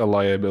seems like a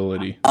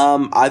liability.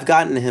 I've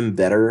gotten him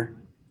better.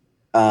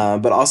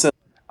 But also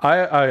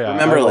I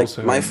remember like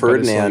my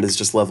Ferdinand is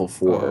just level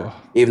 4,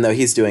 even though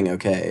he's doing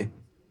okay.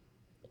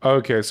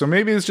 Okay, so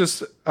maybe it's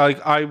just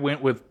like I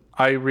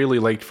really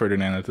liked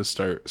Ferdinand at the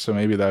start, so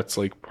maybe that's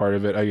like part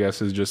of it, I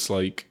guess, is just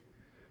like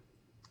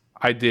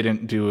I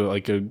didn't do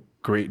like a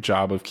great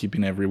job of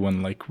keeping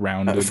everyone like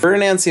rounded.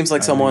 Ferdinand seems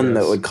like someone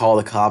that would call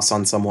the cops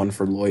on someone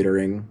for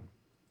loitering.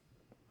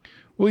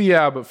 Well,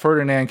 yeah, but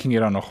Ferdinand can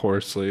get on a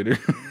horse later.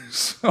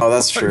 So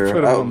that's true.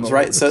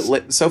 Right.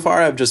 So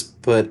far, I've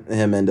just put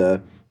him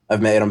into.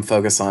 I've made him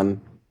focus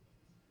on,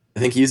 I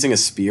think, using a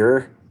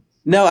spear.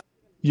 No.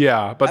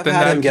 Yeah, but I've then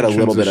had him get a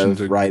little bit of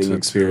riding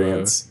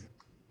experience.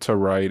 To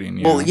riding,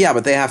 yeah. Well, yeah,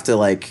 but they have to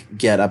like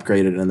get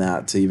upgraded in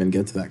that to even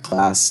get to that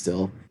class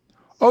still.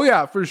 Oh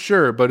yeah, for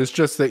sure. But it's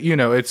just that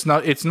it's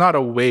not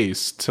a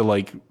waste to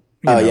like.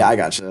 Yeah, I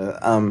gotcha.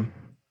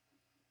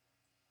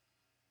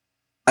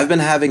 I've been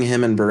having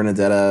him and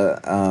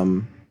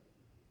Bernadetta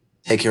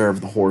take care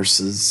of the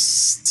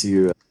horses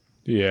to.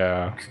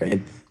 Yeah.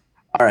 Upgrade.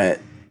 All right.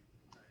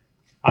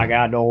 I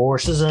got the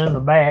horses in the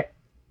back.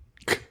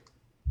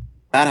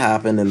 That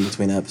happened in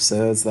between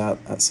episodes.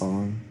 That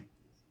song.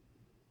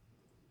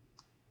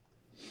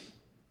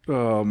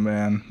 Oh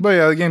man, but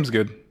yeah, the game's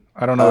good.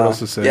 I don't know what else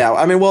to say. Yeah,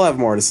 I mean, we'll have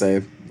more to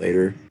say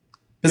later.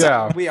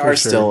 Yeah, we are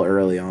still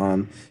early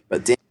on.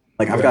 But damn,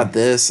 like, I've got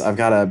this. I've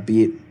got to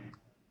beat.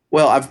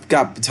 Well, I've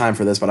got time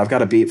for this, but I've got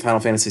to beat Final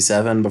Fantasy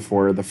VII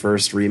before the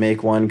first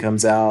remake one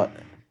comes out.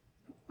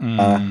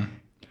 Well,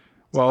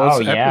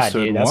 it's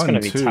episode dude, that's going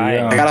to be tight.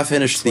 Yeah. I gotta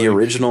finish the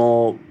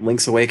original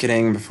Link's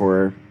Awakening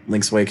before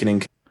Link's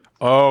Awakening.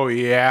 Oh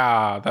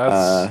yeah,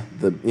 that's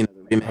the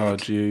remake. Oh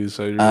jeez,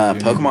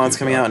 Pokemon's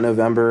coming out in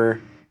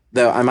November.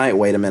 Though I might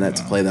wait a minute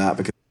to play that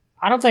because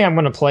I don't think I'm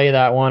going to play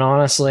that one.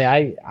 Honestly,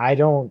 I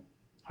don't.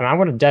 I mean, I'm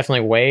going to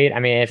definitely wait. I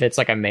mean, if it's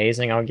like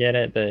amazing, I'll get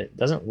it, but it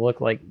doesn't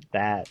look like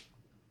that.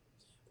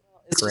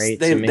 It's great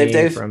to me.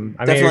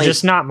 It's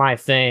just not my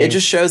thing. It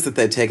just shows that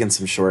they've taken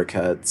some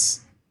shortcuts,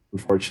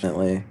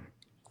 unfortunately.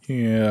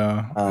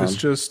 Yeah, it's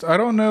just I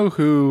don't know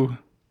who.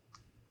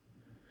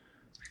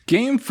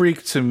 Game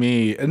Freak to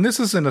me, and this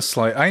isn't a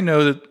slight. I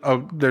know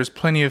that there's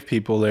plenty of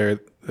people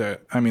there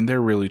that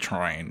they're really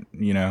trying.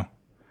 Yeah,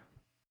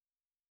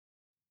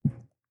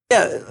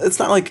 it's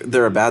not like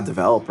they're a bad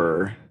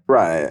developer,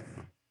 right?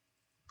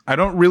 I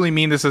don't really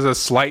mean this as a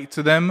slight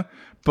to them,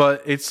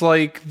 but it's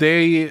like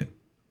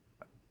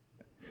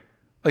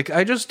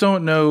I just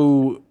don't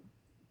know,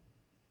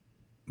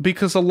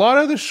 because a lot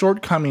of the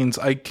shortcomings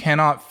I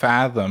cannot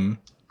fathom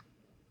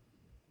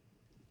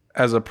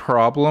as a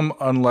problem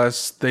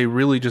unless they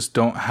really just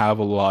don't have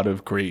a lot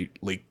of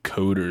great like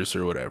coders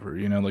or whatever,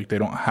 like they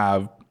don't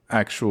have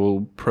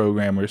actual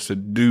programmers to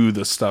do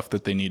the stuff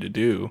that they need to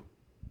do.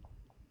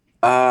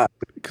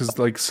 Because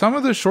like some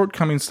of the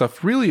shortcoming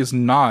stuff really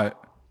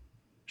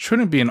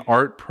shouldn't be an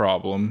art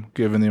problem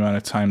given the amount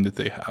of time that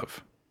they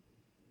have.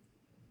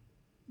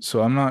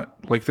 So I'm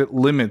not like that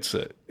limits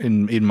it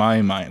in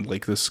my mind,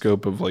 like the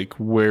scope of like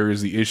where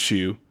is the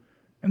issue,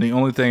 and the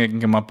only thing I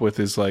can come up with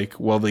is like,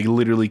 well, they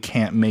literally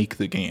can't make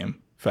the game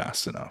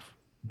fast enough.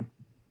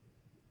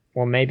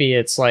 Well, maybe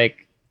it's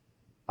like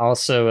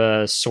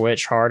also a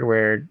Switch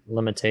hardware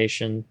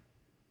limitation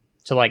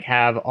to like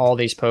have all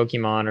these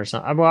Pokemon or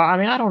something. Well, I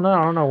mean, I don't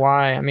know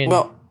why. I mean,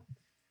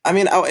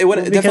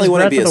 it definitely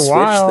wouldn't be a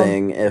Switch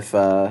thing if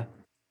I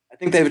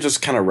think they've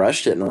just kind of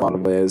rushed it in a lot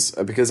of ways.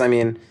 Because I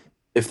mean,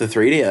 if the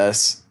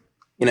 3DS,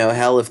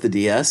 hell, if the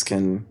DS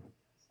can.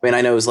 I mean,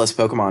 I know it was less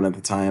Pokemon at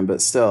the time,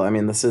 but still, I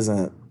mean, this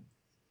isn't.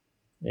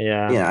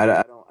 Yeah.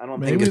 Yeah, I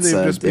don't think it's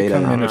they've just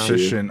become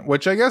inefficient,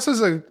 which I guess is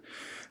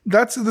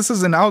this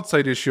is an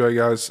outside issue, I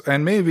guess,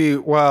 and maybe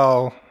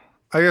I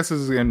guess this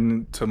is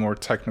into more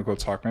technical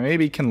talk.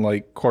 Maybe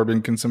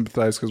Corbin can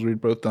sympathize because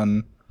we've both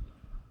done,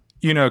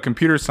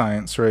 computer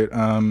science, right?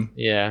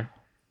 Yeah.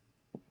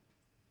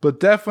 But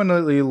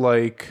definitely,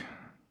 like,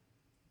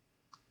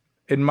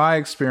 in my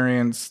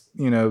experience,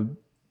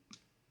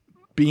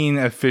 being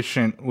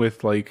efficient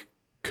with like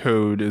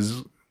code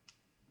is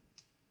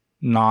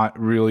not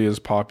really as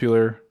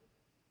popular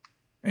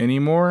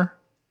anymore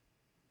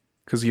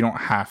because you don't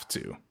have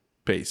to,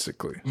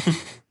 basically.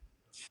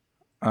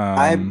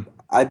 When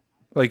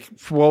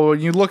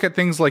you look at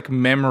things like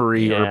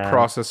memory or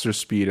processor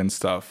speed and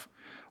stuff,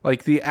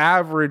 like the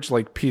average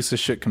like piece of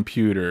shit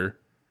computer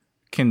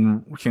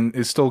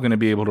is still going to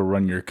be able to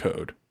run your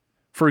code.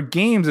 For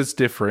games, it's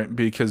different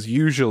because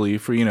usually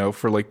for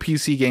like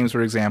PC games,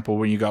 for example,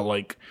 when you got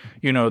like,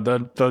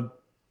 the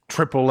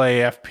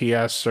AAA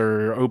FPS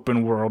or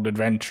open world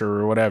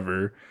adventure or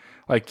whatever,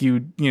 like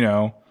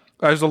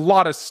there's a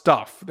lot of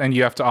stuff and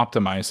you have to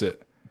optimize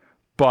it.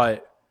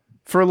 But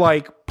for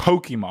like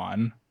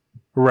Pokemon,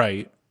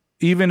 right,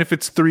 even if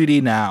it's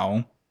 3D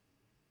now,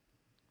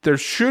 there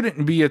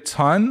shouldn't be a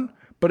ton,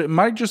 but it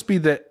might just be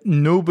that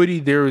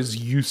nobody there is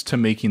used to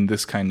making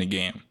this kind of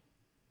game.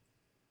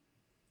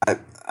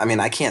 I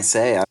mean, I can't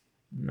say. I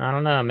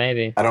don't know.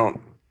 Maybe. I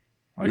don't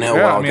know.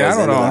 Yeah, I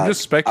don't know. I'm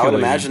just speculating. I would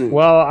imagine.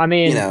 Well, I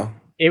mean,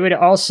 it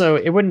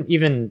wouldn't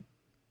even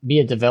be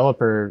a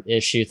developer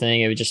issue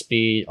thing. It would just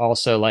be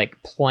also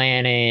like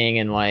planning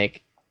and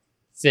like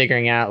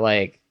figuring out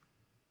like,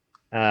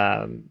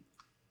 I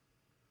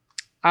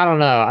don't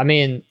know. I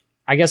mean,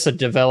 I guess a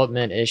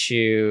development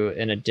issue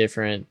in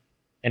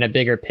a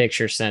bigger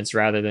picture sense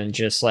rather than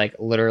just like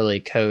literally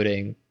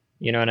coding.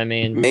 You know what I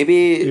mean?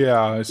 Maybe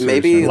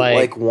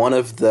like one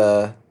of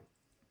the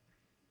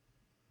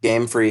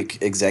Game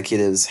Freak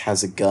executives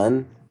has a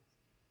gun,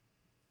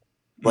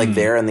 like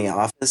they're in the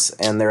office,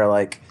 and they're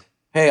like,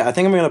 "Hey, I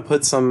think I'm gonna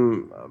put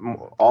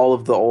all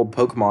of the old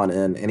Pokemon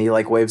in," and he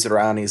like waves it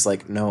around. And he's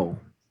like, "No,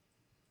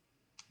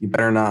 you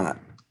better not."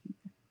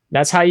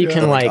 That's how you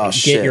can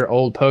get your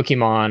old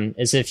Pokemon,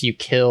 is if you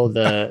kill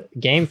the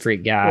Game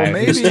Freak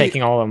guy who's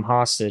taking all of them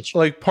hostage.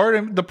 Like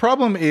the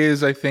problem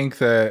is, I think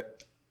that.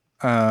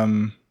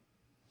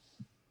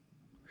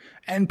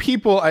 And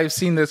people, I've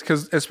seen this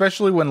because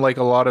especially when like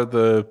a lot of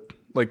the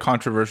like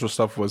controversial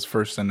stuff was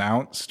first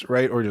announced,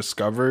 right, or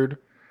discovered,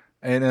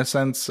 in a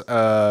sense,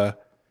 there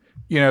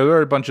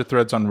are a bunch of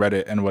threads on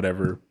Reddit and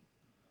whatever.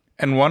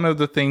 And one of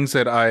the things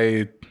that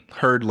I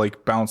heard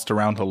like bounced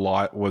around a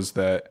lot was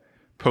that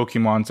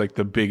Pokemon's like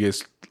the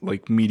biggest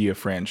like media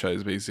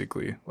franchise,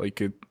 basically,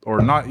 like it,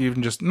 or not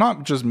just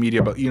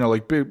media, but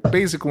like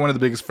basically one of the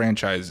biggest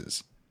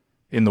franchises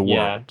in the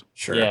world.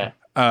 Sure. Yeah.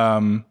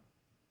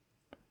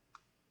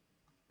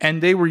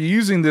 And they were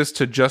using this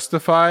to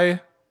justify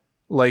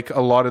like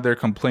a lot of their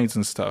complaints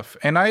and stuff.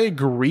 And I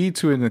agree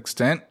to an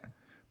extent,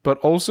 but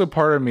also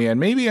part of me, and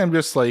maybe I'm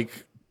just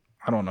like,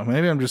 I don't know,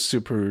 maybe I'm just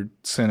super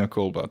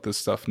cynical about this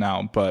stuff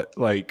now, but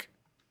like,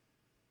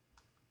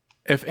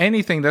 if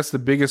anything, that's the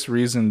biggest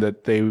reason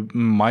that they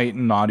might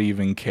not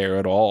even care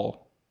at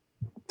all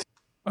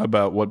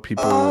about what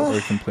people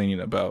are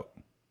complaining about.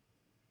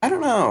 I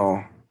don't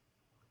know.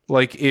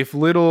 Like if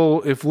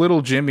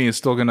little Jimmy is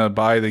still gonna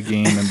buy the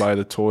game and buy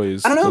the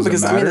toys, I don't know,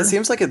 because I mean it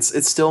seems like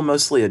it's still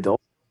mostly adult.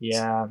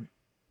 Yeah.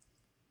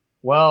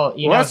 Well,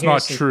 that's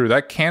not true.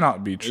 That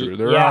cannot be true.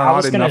 There are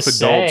not enough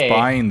adults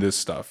buying this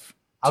stuff.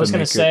 I was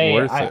gonna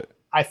say,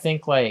 I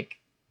think like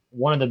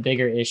one of the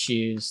bigger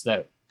issues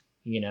that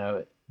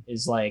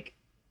is like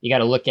you got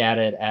to look at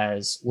it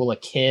as, will a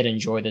kid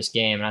enjoy this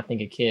game? And I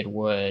think a kid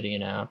would.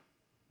 I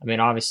mean,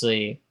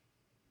 obviously,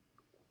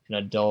 an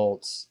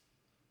adult.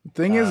 The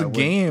thing is, a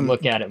game,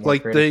 look at it more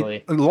like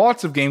critically.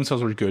 Lots of game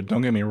sales are good.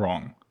 Don't get me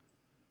wrong.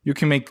 You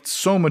can make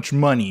so much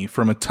money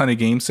from a ton of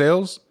game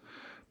sales,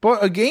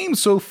 but a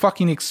game's so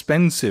fucking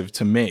expensive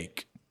to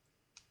make.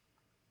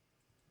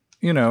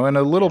 And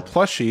a little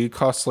plushie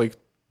costs like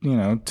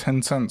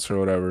 10 cents or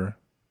whatever.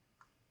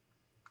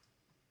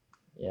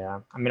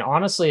 Yeah, I mean,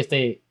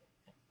 honestly,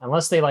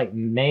 unless they like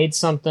made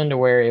something to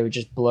where it would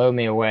just blow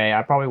me away,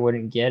 I probably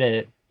wouldn't get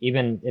it,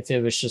 even if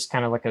it was just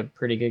kind of like a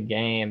pretty good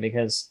game,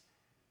 because.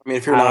 I mean,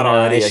 if you're not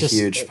already a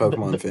huge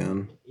Pokemon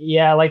fan.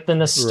 Yeah, like the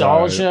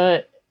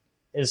nostalgia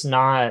is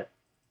not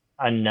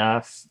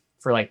enough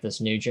for like this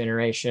new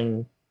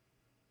generation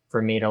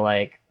for me to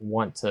like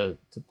want to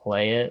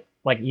play it.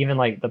 Like even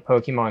like the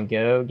Pokemon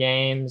Go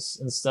games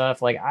and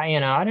stuff, like I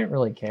didn't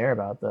really care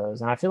about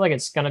those. And I feel like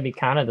it's going to be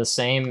kind of the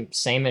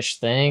same-ish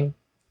thing.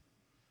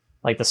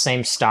 Like the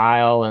same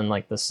style and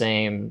like the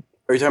same.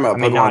 Are you talking about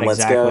Pokemon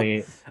Let's Go?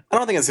 I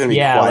don't think it's going to be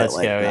quite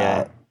like that.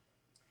 Yeah.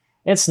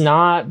 It's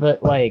not,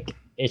 but like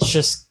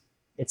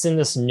it's in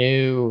this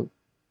new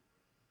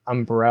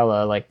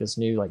umbrella, like this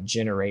new like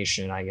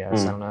generation, I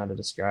guess. I don't know how to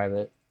describe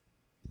it.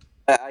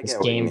 This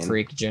Game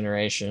Freak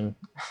generation.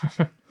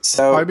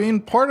 So I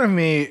mean, part of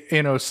me,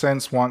 in a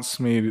sense, wants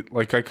me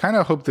like I kind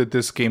of hope that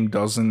this game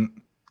doesn't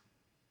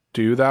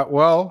do that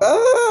well.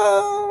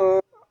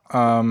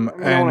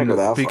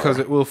 And because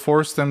it will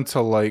force them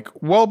to like,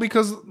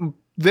 because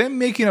them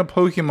making a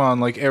Pokemon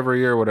like every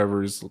year or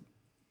whatever is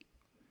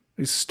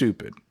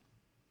stupid.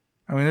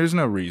 I mean, there's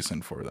no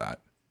reason for that.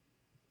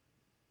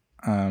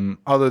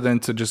 Other than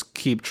to just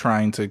keep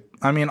trying to,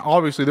 I mean,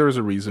 obviously there is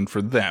a reason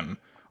for them.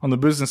 On the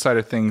business side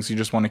of things, you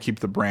just want to keep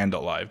the brand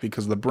alive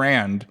because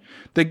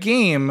the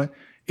game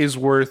is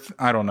worth,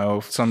 I don't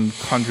know, some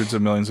hundreds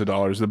of millions of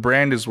dollars. The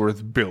brand is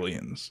worth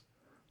billions.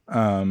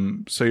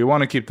 So you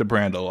want to keep the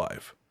brand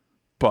alive.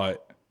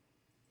 But,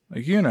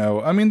 like,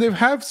 I mean, they've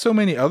had so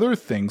many other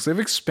things. They've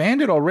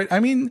expanded already. I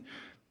mean,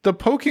 the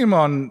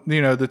Pokemon,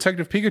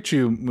 Detective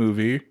Pikachu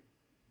movie,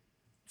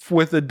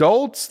 with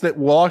adults that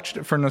watched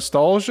it for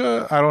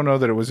nostalgia, I don't know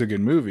that it was a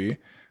good movie.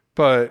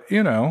 But,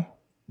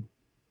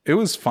 It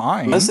was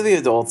fine. Most of the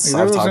adults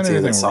I've talked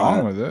to that saw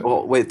wrong with it.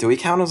 Well, wait, do we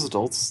count as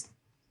adults?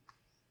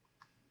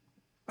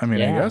 I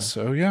mean, I guess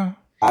so. Yeah.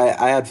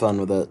 I had fun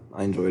with it.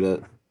 I enjoyed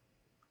it.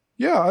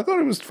 Yeah, I thought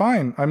it was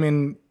fine. I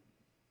mean,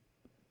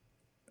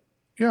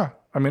 yeah,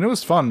 I mean, it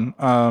was fun.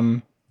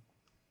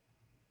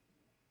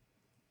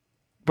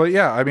 But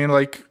yeah, I mean,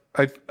 like,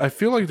 I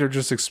feel like they're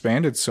just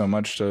expanded so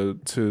much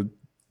to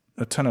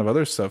a ton of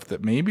other stuff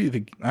that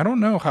maybe I don't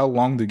know how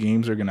long the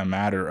games are going to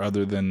matter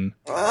other than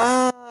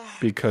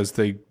because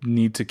they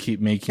need to keep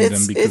making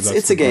them because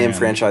it's a game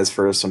franchise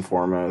first and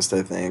foremost,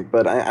 I think.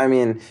 But I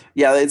mean,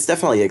 yeah, it's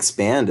definitely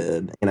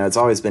expanded. You know, it's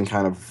always been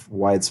kind of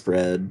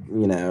widespread,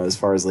 you know, as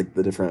far as like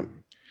the different.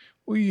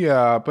 Well,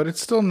 yeah, but it's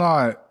still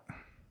not.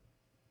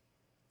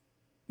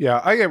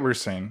 Yeah, I get what you're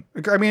saying.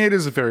 I mean, it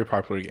is a very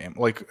popular game.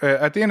 Like,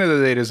 at the end of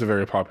the day, it is a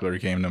very popular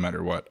game no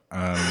matter what.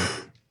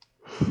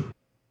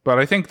 But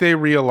I think they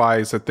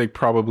realize that they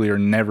probably are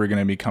never going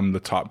to become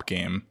the top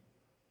game.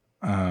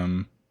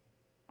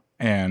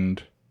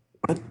 And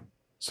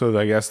so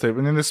I guess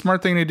the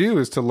smart thing to do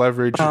is to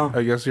leverage,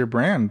 I guess, your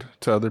brand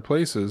to other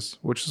places,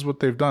 which is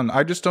what they've done.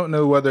 I just don't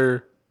know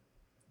whether,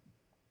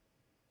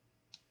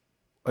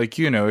 like,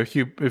 you know,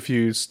 if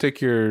you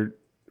stick your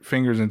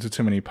fingers into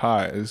too many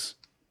pies,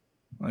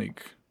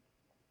 like,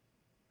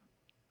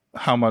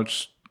 how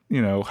much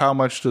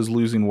does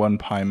losing one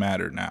pie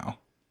matter now?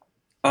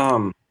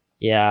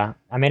 Yeah,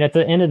 I mean, at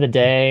the end of the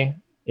day,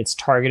 it's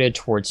targeted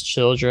towards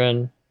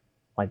children.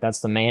 Like, that's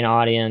the main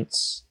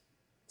audience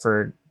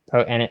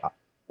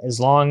as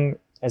long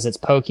as it's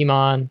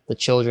Pokemon, the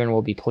children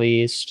will be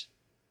pleased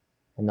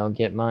and they'll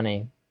get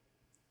money.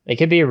 It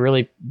could be a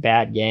really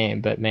bad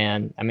game, but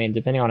man, I mean,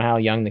 depending on how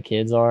young the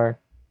kids are.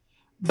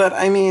 But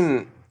I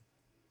mean,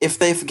 if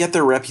they get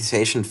their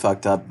reputation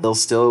fucked up, they'll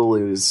still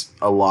lose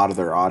a lot of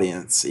their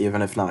audience,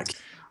 even if not.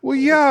 Well,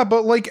 yeah,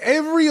 but like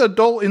every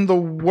adult in the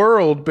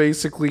world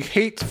basically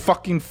hates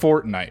fucking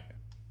Fortnite.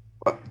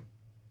 What?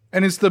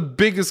 And it's the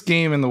biggest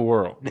game in the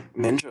world.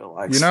 Ninja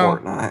likes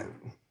Fortnite.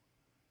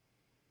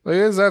 Like,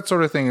 it's that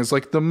sort of thing. It's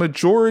like the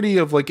majority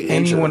of like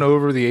anyone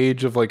over the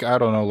age of like, I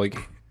don't know,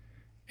 like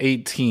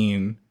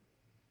 18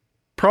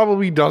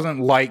 probably doesn't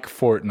like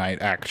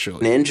Fortnite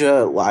actually.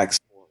 Ninja likes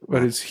Fortnite.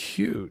 But it's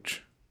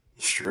huge.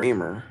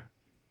 Streamer.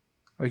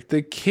 Like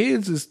the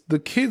kids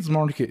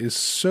market is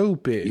so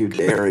big. You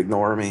dare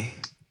ignore me.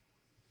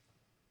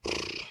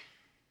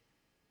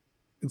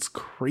 It's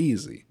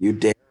crazy. You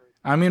dare.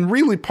 I mean,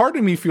 really, part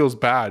of me feels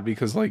bad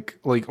because like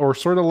or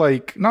sort of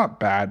like not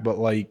bad, but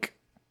like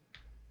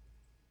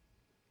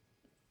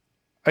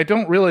I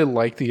don't really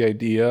like the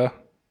idea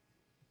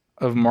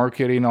of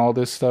marketing all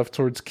this stuff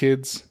towards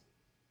kids.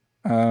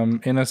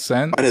 In a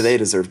sense. Why do they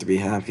deserve to be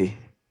happy?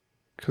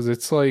 Because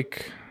it's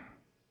like,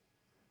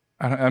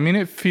 I mean,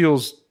 it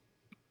feels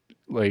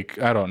like,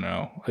 I don't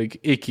know, like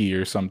icky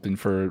or something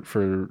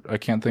for I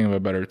can't think of a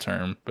better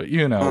term, but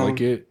you know,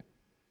 like it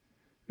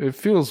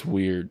feels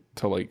weird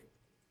to like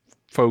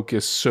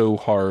focus so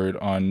hard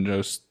on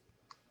just,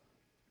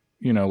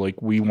 you know,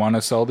 like we want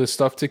to sell this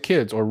stuff to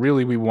kids, or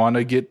really we want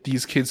to get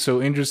these kids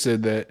so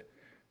interested that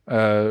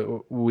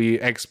we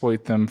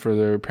exploit them for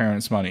their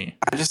parents' money.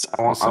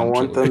 I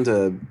want them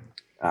to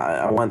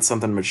I want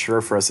something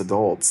mature for us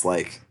adults,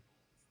 like,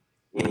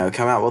 you know,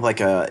 come out with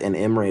like an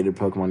M-rated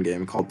Pokemon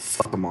game called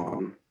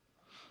Fuckamon.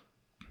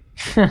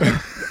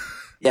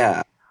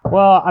 Yeah.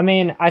 Well, I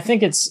mean, I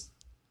think it's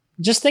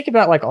just think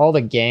about like all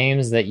the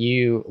games that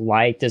you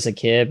liked as a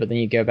kid, but then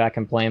you go back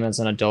and play them as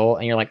an adult,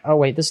 and you're like, oh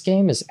wait, this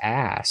game is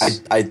ass.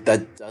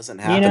 That doesn't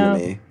happen to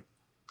me.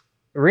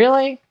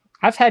 Really?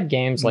 I've had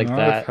games like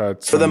that.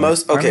 For the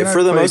most part.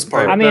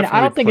 I mean,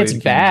 I don't think it's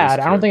bad.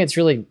 I don't think it's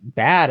really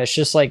bad. It's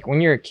just like when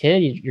you're a kid,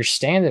 your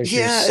standards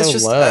are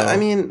so low. I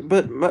mean,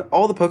 but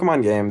all the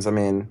Pokemon games, I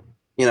mean,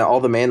 you know, all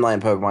the mainline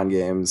Pokemon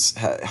games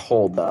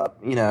hold up,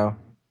 you know,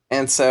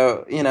 and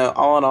so, you know,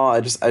 all in all,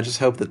 I just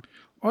hope that.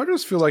 I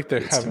just feel like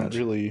they haven't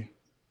really.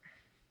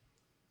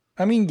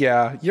 I mean,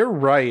 yeah, you're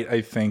right.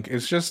 I think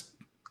it's just,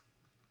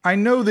 I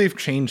know they've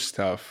changed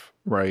stuff,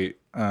 right?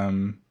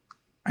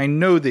 I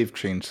know they've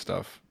changed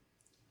stuff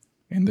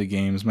in the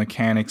games,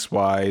 mechanics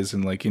wise,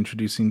 and like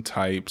introducing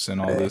types and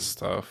all this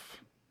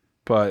stuff.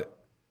 But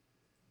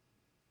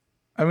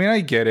I mean,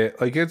 I get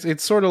it. Like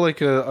it's sort of like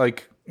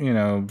you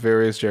know,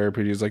 various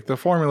JRPGs. Like the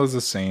formula is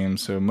the same.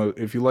 So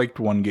if you liked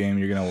one game,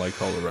 you're gonna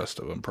like all the rest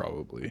of them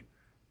probably.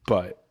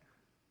 But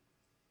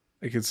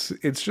like it's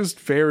just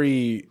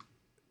very.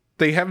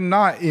 They have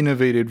not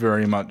innovated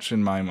very much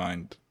in my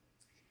mind.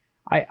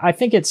 I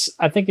think it's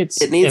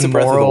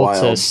immoral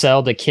to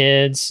sell to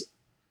kids.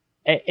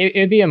 It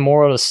would be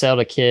immoral to sell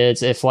to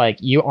kids if like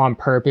you on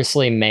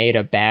purposely made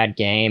a bad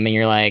game and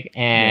you're like,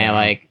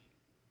 like,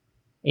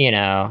 you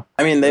know.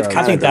 I mean, they've kind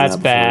of. I think that's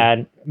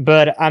bad,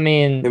 but I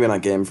mean, maybe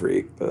not Game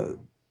Freak, but.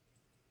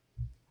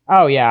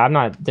 Oh yeah, I'm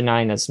not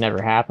denying that's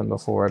never happened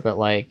before, but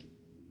like,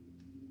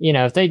 you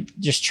know, if they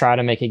just try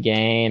to make a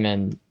game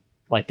and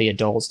like the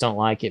adults don't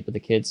like it, but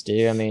the kids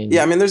do, I mean.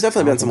 Yeah, I mean, there's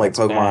definitely been some like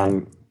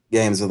Pokemon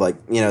games with like,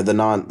 you know, the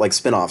non like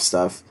spin-off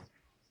stuff.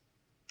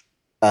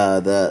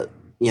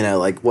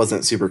 like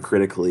wasn't super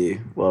critically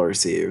well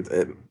received.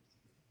 I'd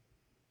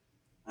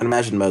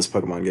imagine most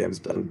Pokemon games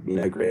done,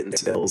 great in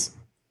sales,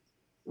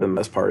 for the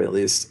most part at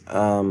least.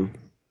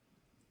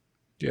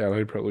 Yeah,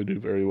 they probably do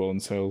very well in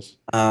sales.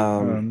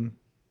 But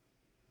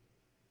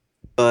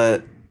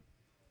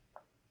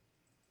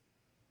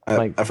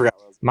I forgot.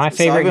 My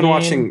favorite I've been game,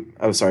 watching.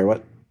 Oh, sorry.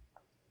 What?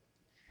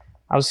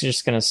 I was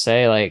just gonna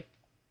say, like,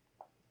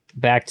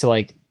 back to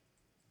like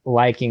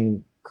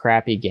liking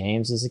crappy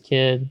games as a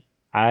kid.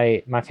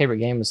 My favorite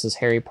game was this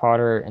Harry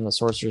Potter and the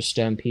Sorcerer's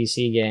Stone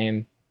PC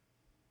game,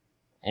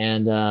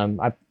 and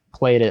I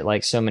played it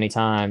like so many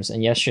times.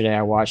 And yesterday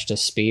I watched a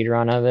speed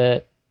run of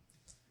it.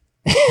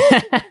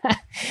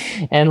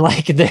 And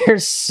like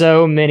there's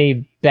so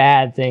many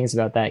bad things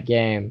about that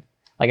game.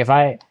 Like if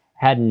I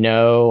had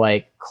no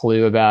like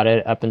clue about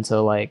it up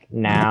until like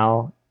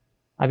now,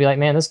 I'd be like,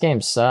 man, this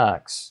game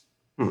sucks.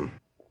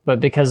 But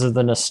because of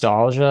the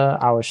nostalgia,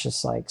 I was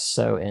just like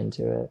so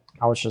into it.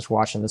 I was just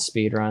watching the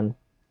speed run,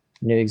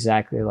 knew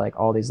exactly like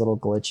all these little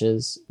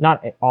glitches,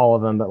 not all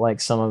of them, but like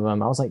some of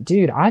them. I was like,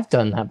 dude, I've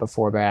done that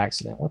before by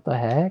accident. What the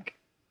heck?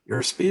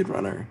 You're a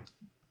speedrunner.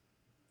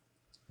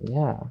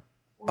 Yeah.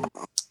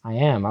 I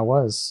am. I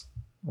was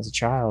as a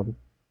child.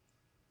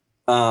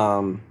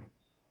 So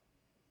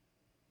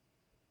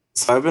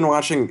I've been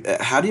watching.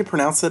 How do you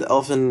pronounce it?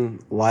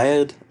 Elfen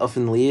Lied?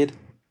 Elfen Lied?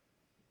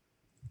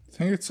 I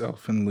think it's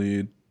Elfen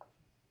Lied.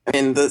 I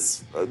mean,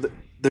 there's not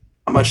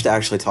much to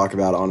actually talk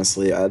about.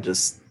 Honestly, I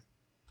just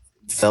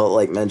felt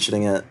like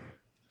mentioning it.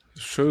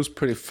 The show's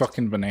pretty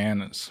fucking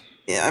bananas.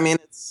 Yeah, I mean,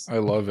 I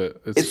love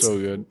it. It's so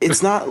good.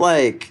 It's not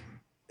like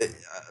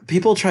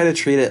people try to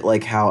treat it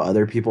like how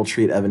other people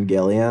treat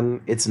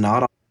Evangelion. It's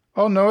not.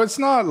 Oh no, it's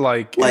not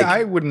like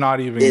I would not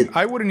even.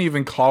 I wouldn't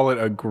even call it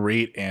a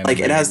great anime. Like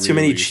it has too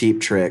many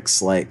cheap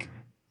tricks. Like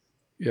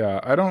yeah,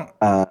 I don't.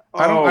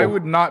 I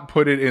would not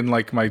put it in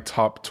like my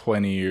top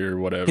 20 or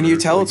whatever. Can you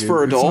tell it's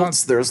for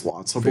adults? There's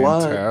lots of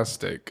blood.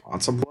 Fantastic.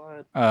 Lots of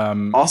blood.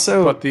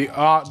 Also, but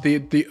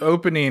the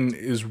opening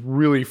is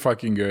really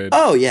fucking good.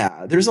 Oh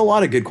yeah, there's a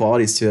lot of good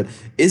qualities to it.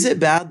 Is it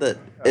bad that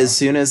as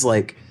soon as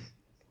like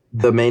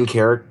the main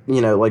character,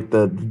 like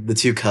the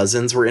two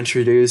cousins were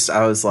introduced,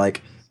 I was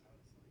like,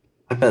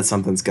 I bet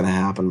something's gonna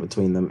happen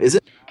between them. Is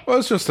it? Well,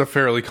 it's just a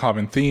fairly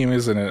common theme,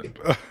 isn't it?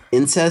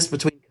 Incest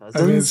between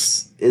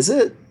cousins? Is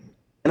it?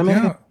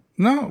 Yeah.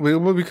 No,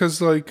 well,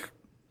 because like,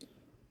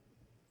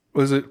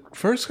 was it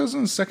first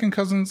cousins, second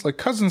cousins? Like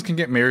cousins can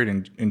get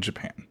married in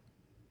Japan.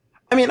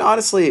 I mean,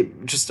 honestly,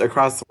 just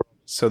across the world.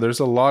 So there's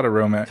a lot of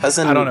romance.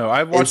 I don't know.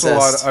 I've watched a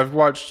lot. I've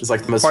watched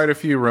like quite a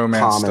few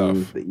romance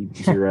stuff that you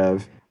hear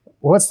of.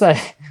 What's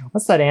that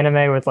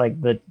anime with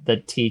like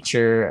the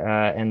teacher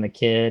and the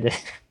kid?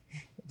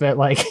 But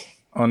like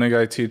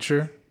Onegai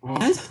Teacher.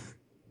 What?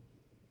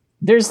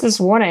 There's this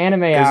one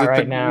anime out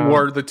right now.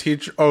 Or the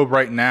teacher. Oh,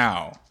 right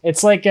now.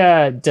 It's like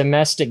a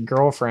domestic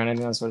girlfriend. I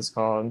think that's what it's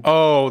called.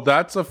 Oh,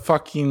 that's a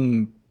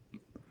fucking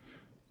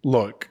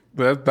look.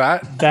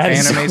 That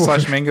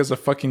anime / manga is a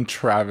fucking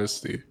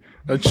travesty.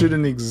 That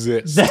shouldn't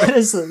exist. That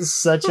is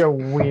such a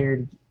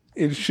weird.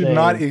 It should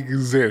not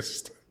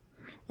exist.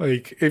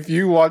 Like, if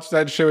you watch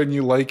that show and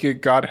you like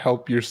it, God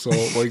help your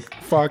soul. Like,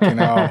 fucking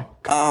hell.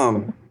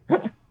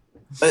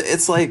 But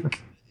it's like,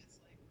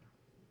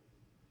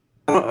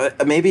 I don't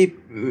know,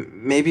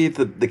 maybe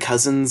the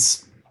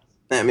cousins,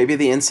 maybe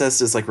the incest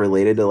is like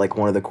related to like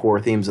one of the core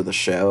themes of the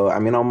show. I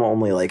mean, I'm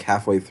only like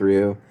halfway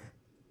through,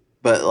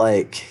 but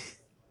like,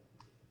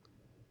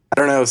 I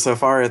don't know. So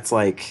far, it's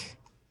like,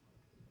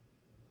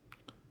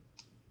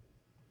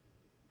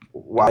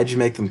 why'd you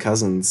make them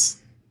cousins?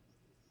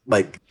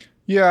 Like,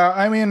 yeah,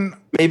 I mean,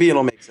 maybe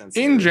it'll make sense.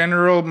 In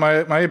general,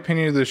 my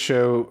opinion of the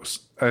show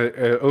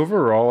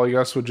overall, I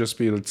guess, would just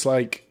be it's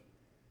like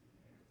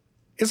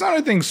it's not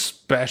anything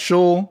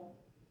special,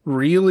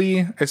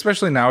 really,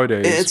 especially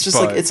nowadays. It's just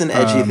like it's an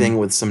edgy thing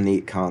with some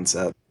neat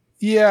concept.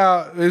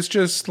 Yeah, it's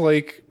just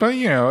like, but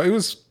it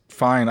was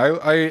fine.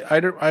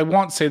 I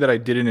won't say that I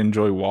didn't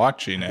enjoy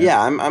watching it.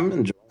 Yeah, I'm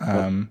enjoying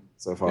it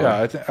so far.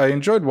 Yeah, I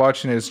enjoyed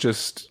watching it. It's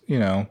just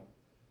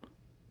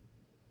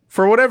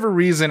for whatever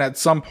reason, at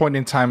some point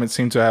in time, it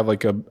seemed to have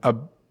like a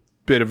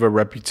bit of a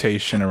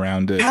reputation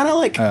around it. Kind of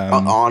like,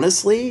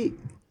 honestly,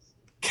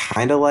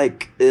 kind of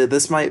like,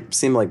 this might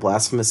seem like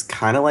blasphemous,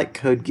 kind of like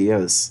Code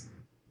Geass.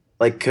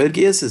 Like, Code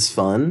Geass is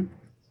fun.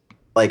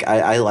 Like,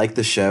 I like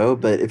the show,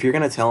 but if you're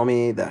going to tell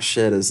me that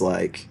shit is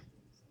like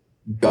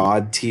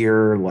god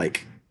tier,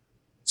 like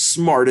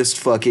smartest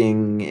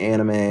fucking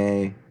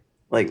anime,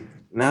 like,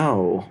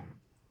 no.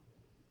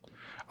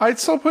 I'd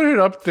still put it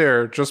up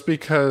there just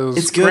because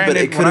it's good, but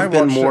it could have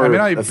been more.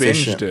 I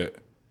binged it.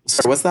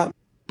 Sorry, what's that?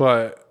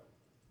 But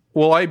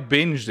I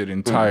binged it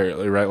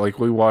entirely, right?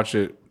 Like I watch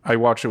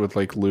it with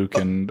like Luke,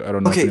 and I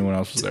don't know if anyone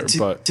else was there.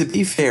 But to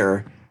be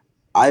fair,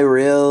 I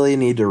really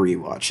need to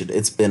rewatch it.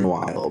 It's been a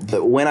while,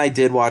 but when I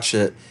did watch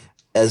it,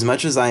 as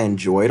much as I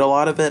enjoyed a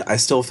lot of it, I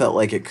still felt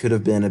like it could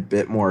have been a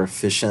bit more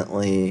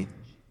efficiently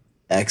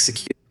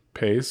executed,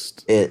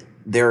 paced.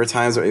 There were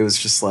times where it was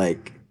just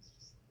like,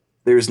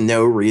 there's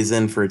no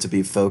reason for it to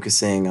be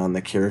focusing on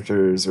the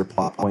characters or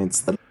plot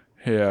points.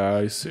 Yeah,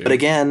 I see. But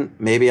again,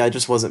 maybe I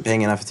just wasn't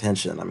paying enough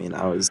attention. I mean,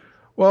 I was.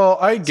 Well,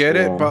 I get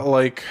it, but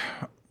like,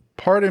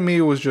 part of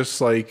me was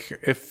just like,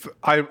 if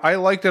I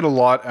liked it a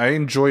lot, I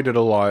enjoyed it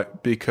a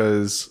lot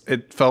because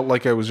it felt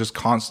like I was just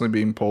constantly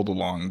being pulled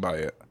along by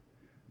it.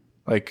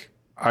 Like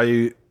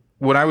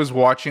when I was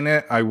watching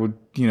it, I would,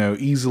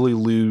 easily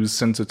lose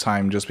sense of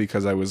time just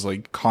because I was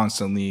like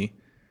constantly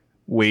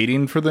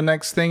waiting for the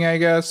next thing, I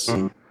guess.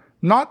 Mm-hmm.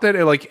 Not that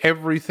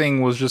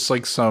everything was just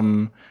like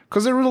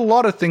because there were a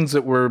lot of things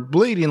that were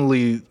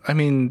blatantly,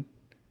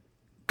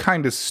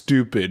 kind of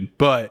stupid,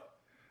 but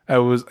I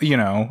was,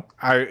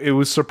 it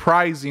was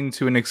surprising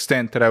to an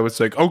extent that I was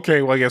like,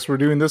 okay, well, I guess we're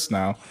doing this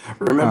now.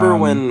 Remember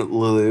when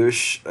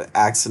Lelouch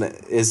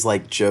is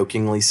like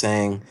jokingly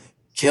saying,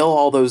 kill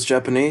all those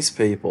Japanese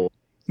people.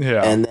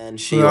 Yeah. And then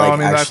she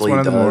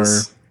actually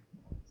does.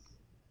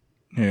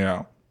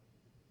 Yeah.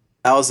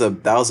 That was a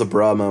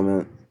bruh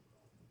moment.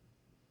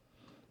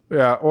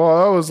 Yeah.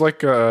 Well, that was like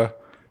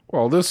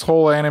this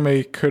whole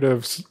anime could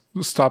have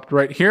stopped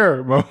right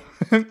here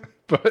moment.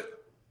 But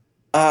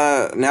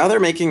now they're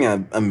making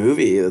a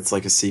movie that's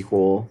like a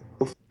sequel.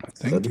 I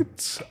think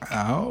it's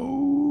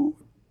out.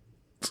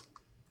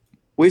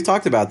 We've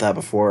talked about that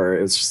before.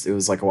 It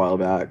was like a while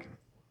back.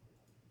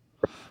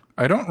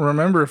 I don't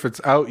remember if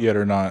it's out yet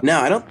or not. No,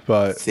 I don't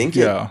think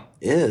it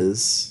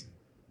is.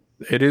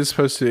 It is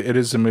supposed to. It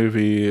is a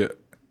movie.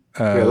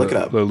 Look it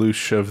up.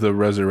 Lelouch of the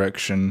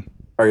Resurrection.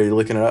 Are you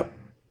looking it up?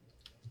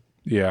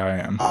 Yeah, I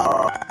am.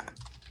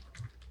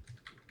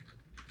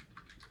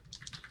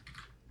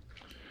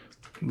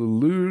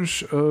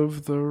 Lelouch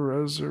of the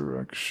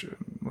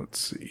Resurrection. Let's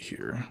see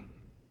here.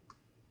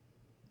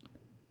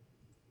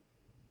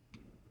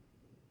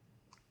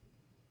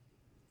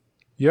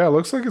 Yeah, it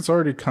looks like it's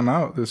already come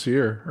out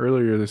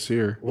earlier this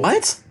year.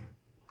 What?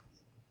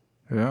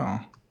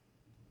 Yeah.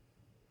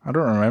 I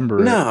don't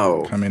remember it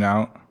coming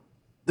out.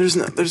 There's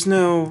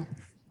no.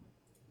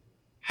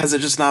 Has it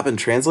just not been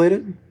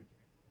translated?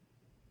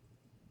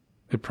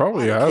 It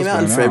probably has. It came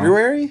out in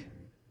February?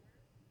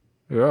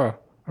 Yeah.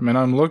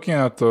 I'm looking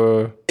at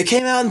the... It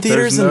came out in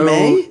theaters in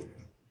May?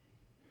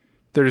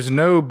 There's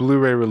no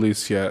Blu-ray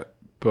release yet,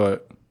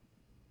 but...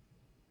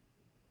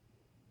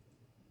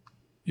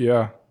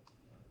 Yeah.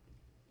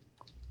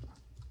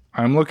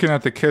 I'm looking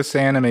at the Kiss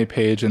anime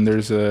page, and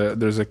there's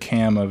a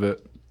cam of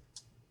it.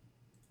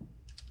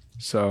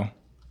 So...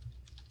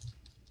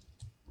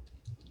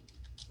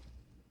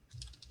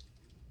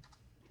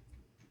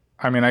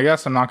 I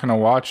guess I'm not going to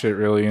watch it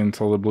really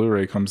until the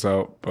Blu-ray comes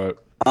out,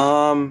 but...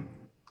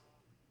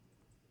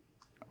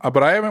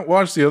 But I haven't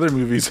watched the other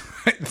movies.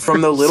 From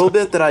the little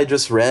bit that I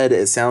just read,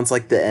 it sounds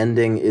like the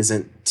ending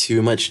isn't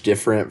too much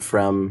different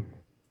from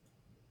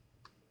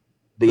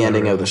the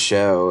ending of the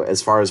show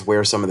as far as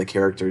where some of the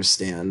characters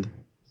stand.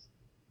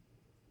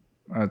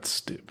 That's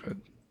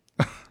stupid.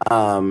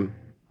 I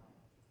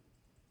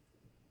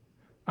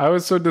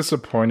was so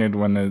disappointed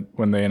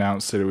when they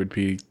announced that it would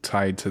be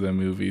tied to the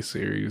movie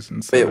series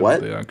instead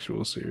of the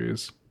actual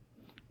series.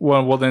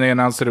 Well, then they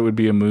announced that it would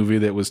be a movie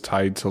that was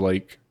tied to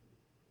like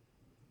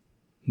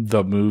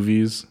the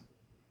movies.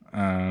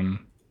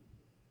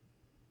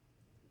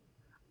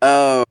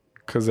 Oh,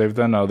 because they've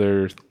done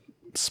other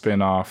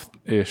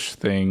spin-off-ish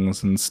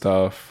things and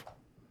stuff.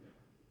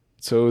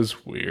 So it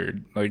was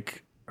weird.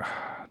 Like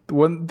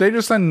when they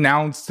just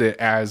announced it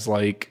as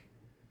like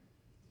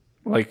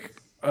R3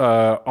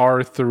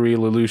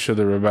 Lelouch of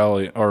the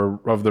Rebellion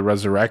or of the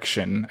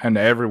Resurrection, and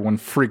everyone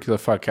freaked the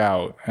fuck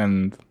out,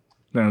 and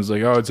then it was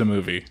like, oh, it's a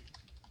movie.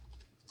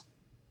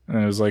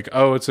 And it was like,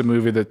 oh, it's a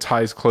movie that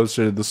ties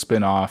closer to the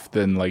spin-off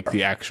than like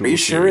the actual series. Are you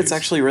sure series. It's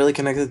actually really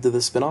connected to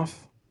the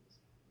spin-off?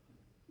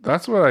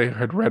 That's what I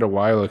had read a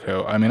while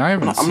ago. I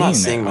haven't seen not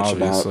seeing it, much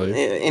obviously. About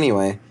it.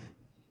 Anyway.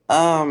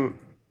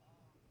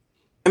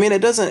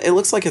 It doesn't... It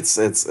looks like it's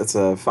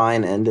a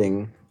fine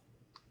ending.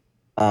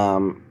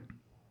 Well,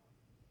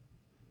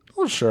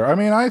 sure.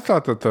 I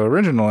thought that the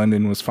original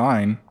ending was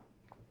fine.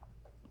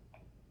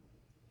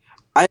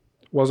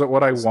 Was it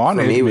what I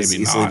wanted? For me, it was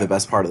maybe easily not. the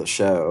best part of the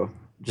show.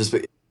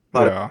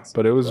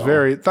 But it was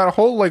very... That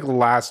whole like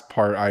last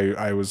part,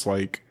 I was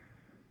like...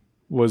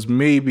 was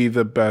maybe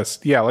the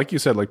best. Yeah, like you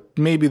said, like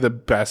maybe the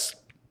best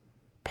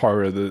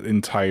part of the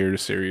entire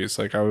series.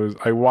 Like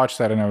I watched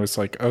that and I was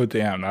like, oh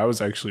damn, that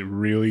was actually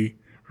really,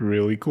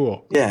 really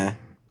cool. Yeah.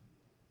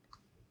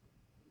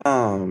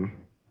 But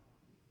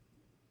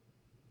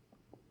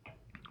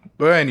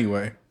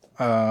anyway,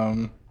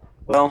 well,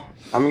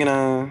 I'm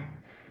gonna.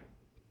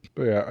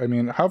 But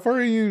yeah, how far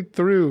are you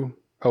through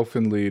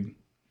Elfen Lied?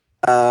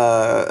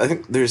 I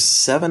think there's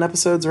 7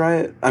 episodes,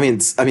 right?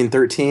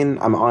 13.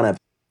 I'm on it.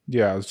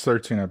 Yeah, it's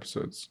 13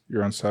 episodes.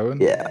 You're on 7?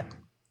 Yeah.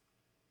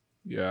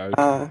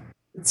 Yeah.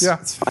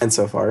 It's fine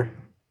so far.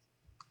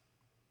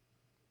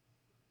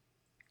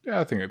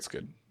 Yeah, I think it's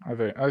good. I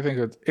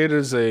think it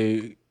is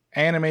a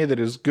anime that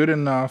is good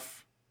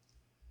enough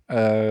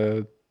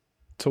to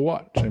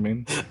watch.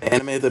 Anime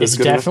that it's is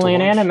good enough to watch. definitely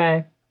an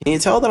anime. Can you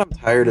tell that I'm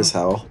tired as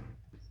hell?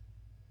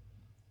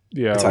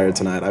 Yeah. Tired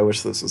tonight. I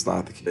wish this was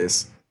not the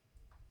case.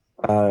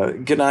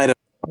 Good night.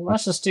 Well,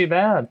 that's just too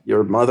bad.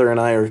 Your mother and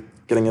I are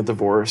getting a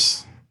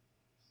divorce.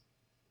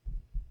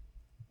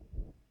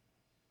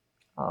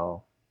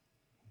 Oh.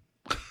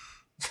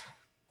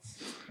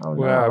 Oh,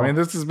 well, no. I mean,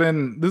 this has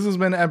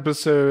been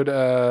episode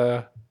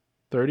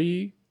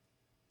 30.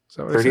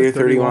 So 30 or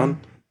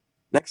 31.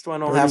 Next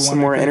one will have some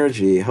more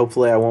energy.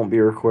 Hopefully, I won't be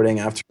recording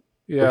after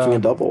working a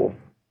double.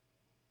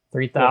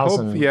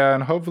 3,000. Well,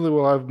 and hopefully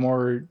we'll have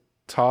more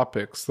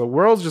topics. The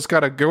world's just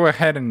got to go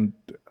ahead and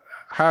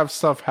have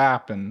stuff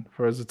happen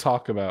for us to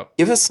talk about.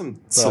 Give us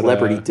some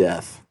celebrity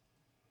death.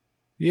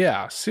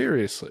 Yeah,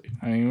 seriously.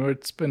 I mean,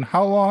 it's been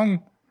how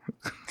long?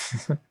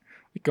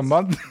 Like a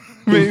month,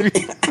 maybe.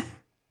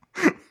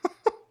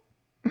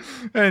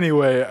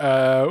 Anyway,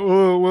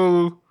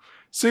 we'll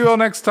see you all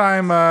next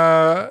time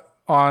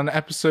on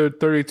episode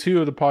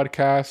 32 of the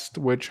podcast,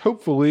 which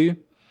hopefully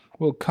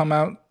will come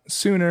out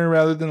sooner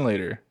rather than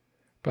later.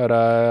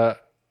 But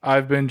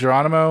I've been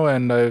Geronimo,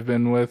 and I've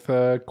been with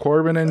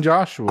Corbin and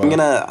Joshua.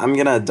 I'm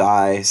gonna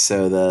die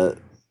so that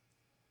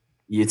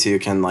you two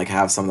can like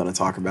have something to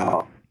talk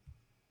about.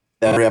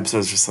 Every episode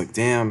is just like,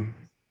 damn.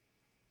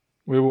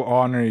 We will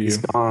honor you. He's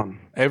gone.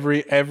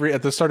 Every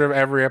at the start of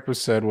every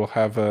episode, we'll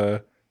have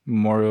a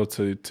memorial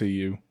to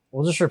you.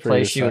 We'll just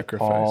replace you with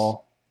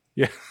Paul.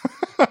 Yeah.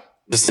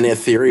 Just an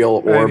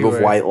ethereal orb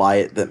of white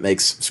light that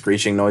makes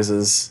screeching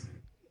noises.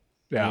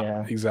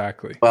 Yeah,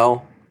 exactly.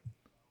 Well,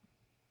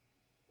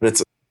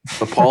 but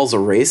Paul's a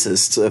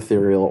racist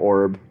ethereal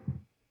orb.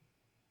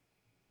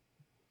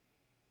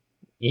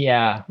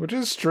 Yeah. Which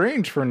is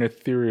strange for an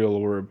ethereal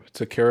orb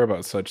to care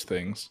about such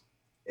things.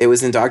 It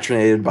was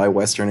indoctrinated by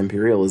Western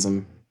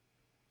imperialism.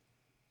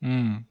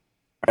 All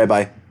right,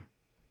 bye.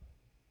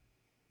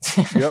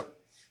 Yep.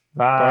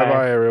 Bye.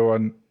 Bye,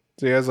 everyone.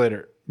 See you guys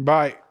later.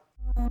 Bye.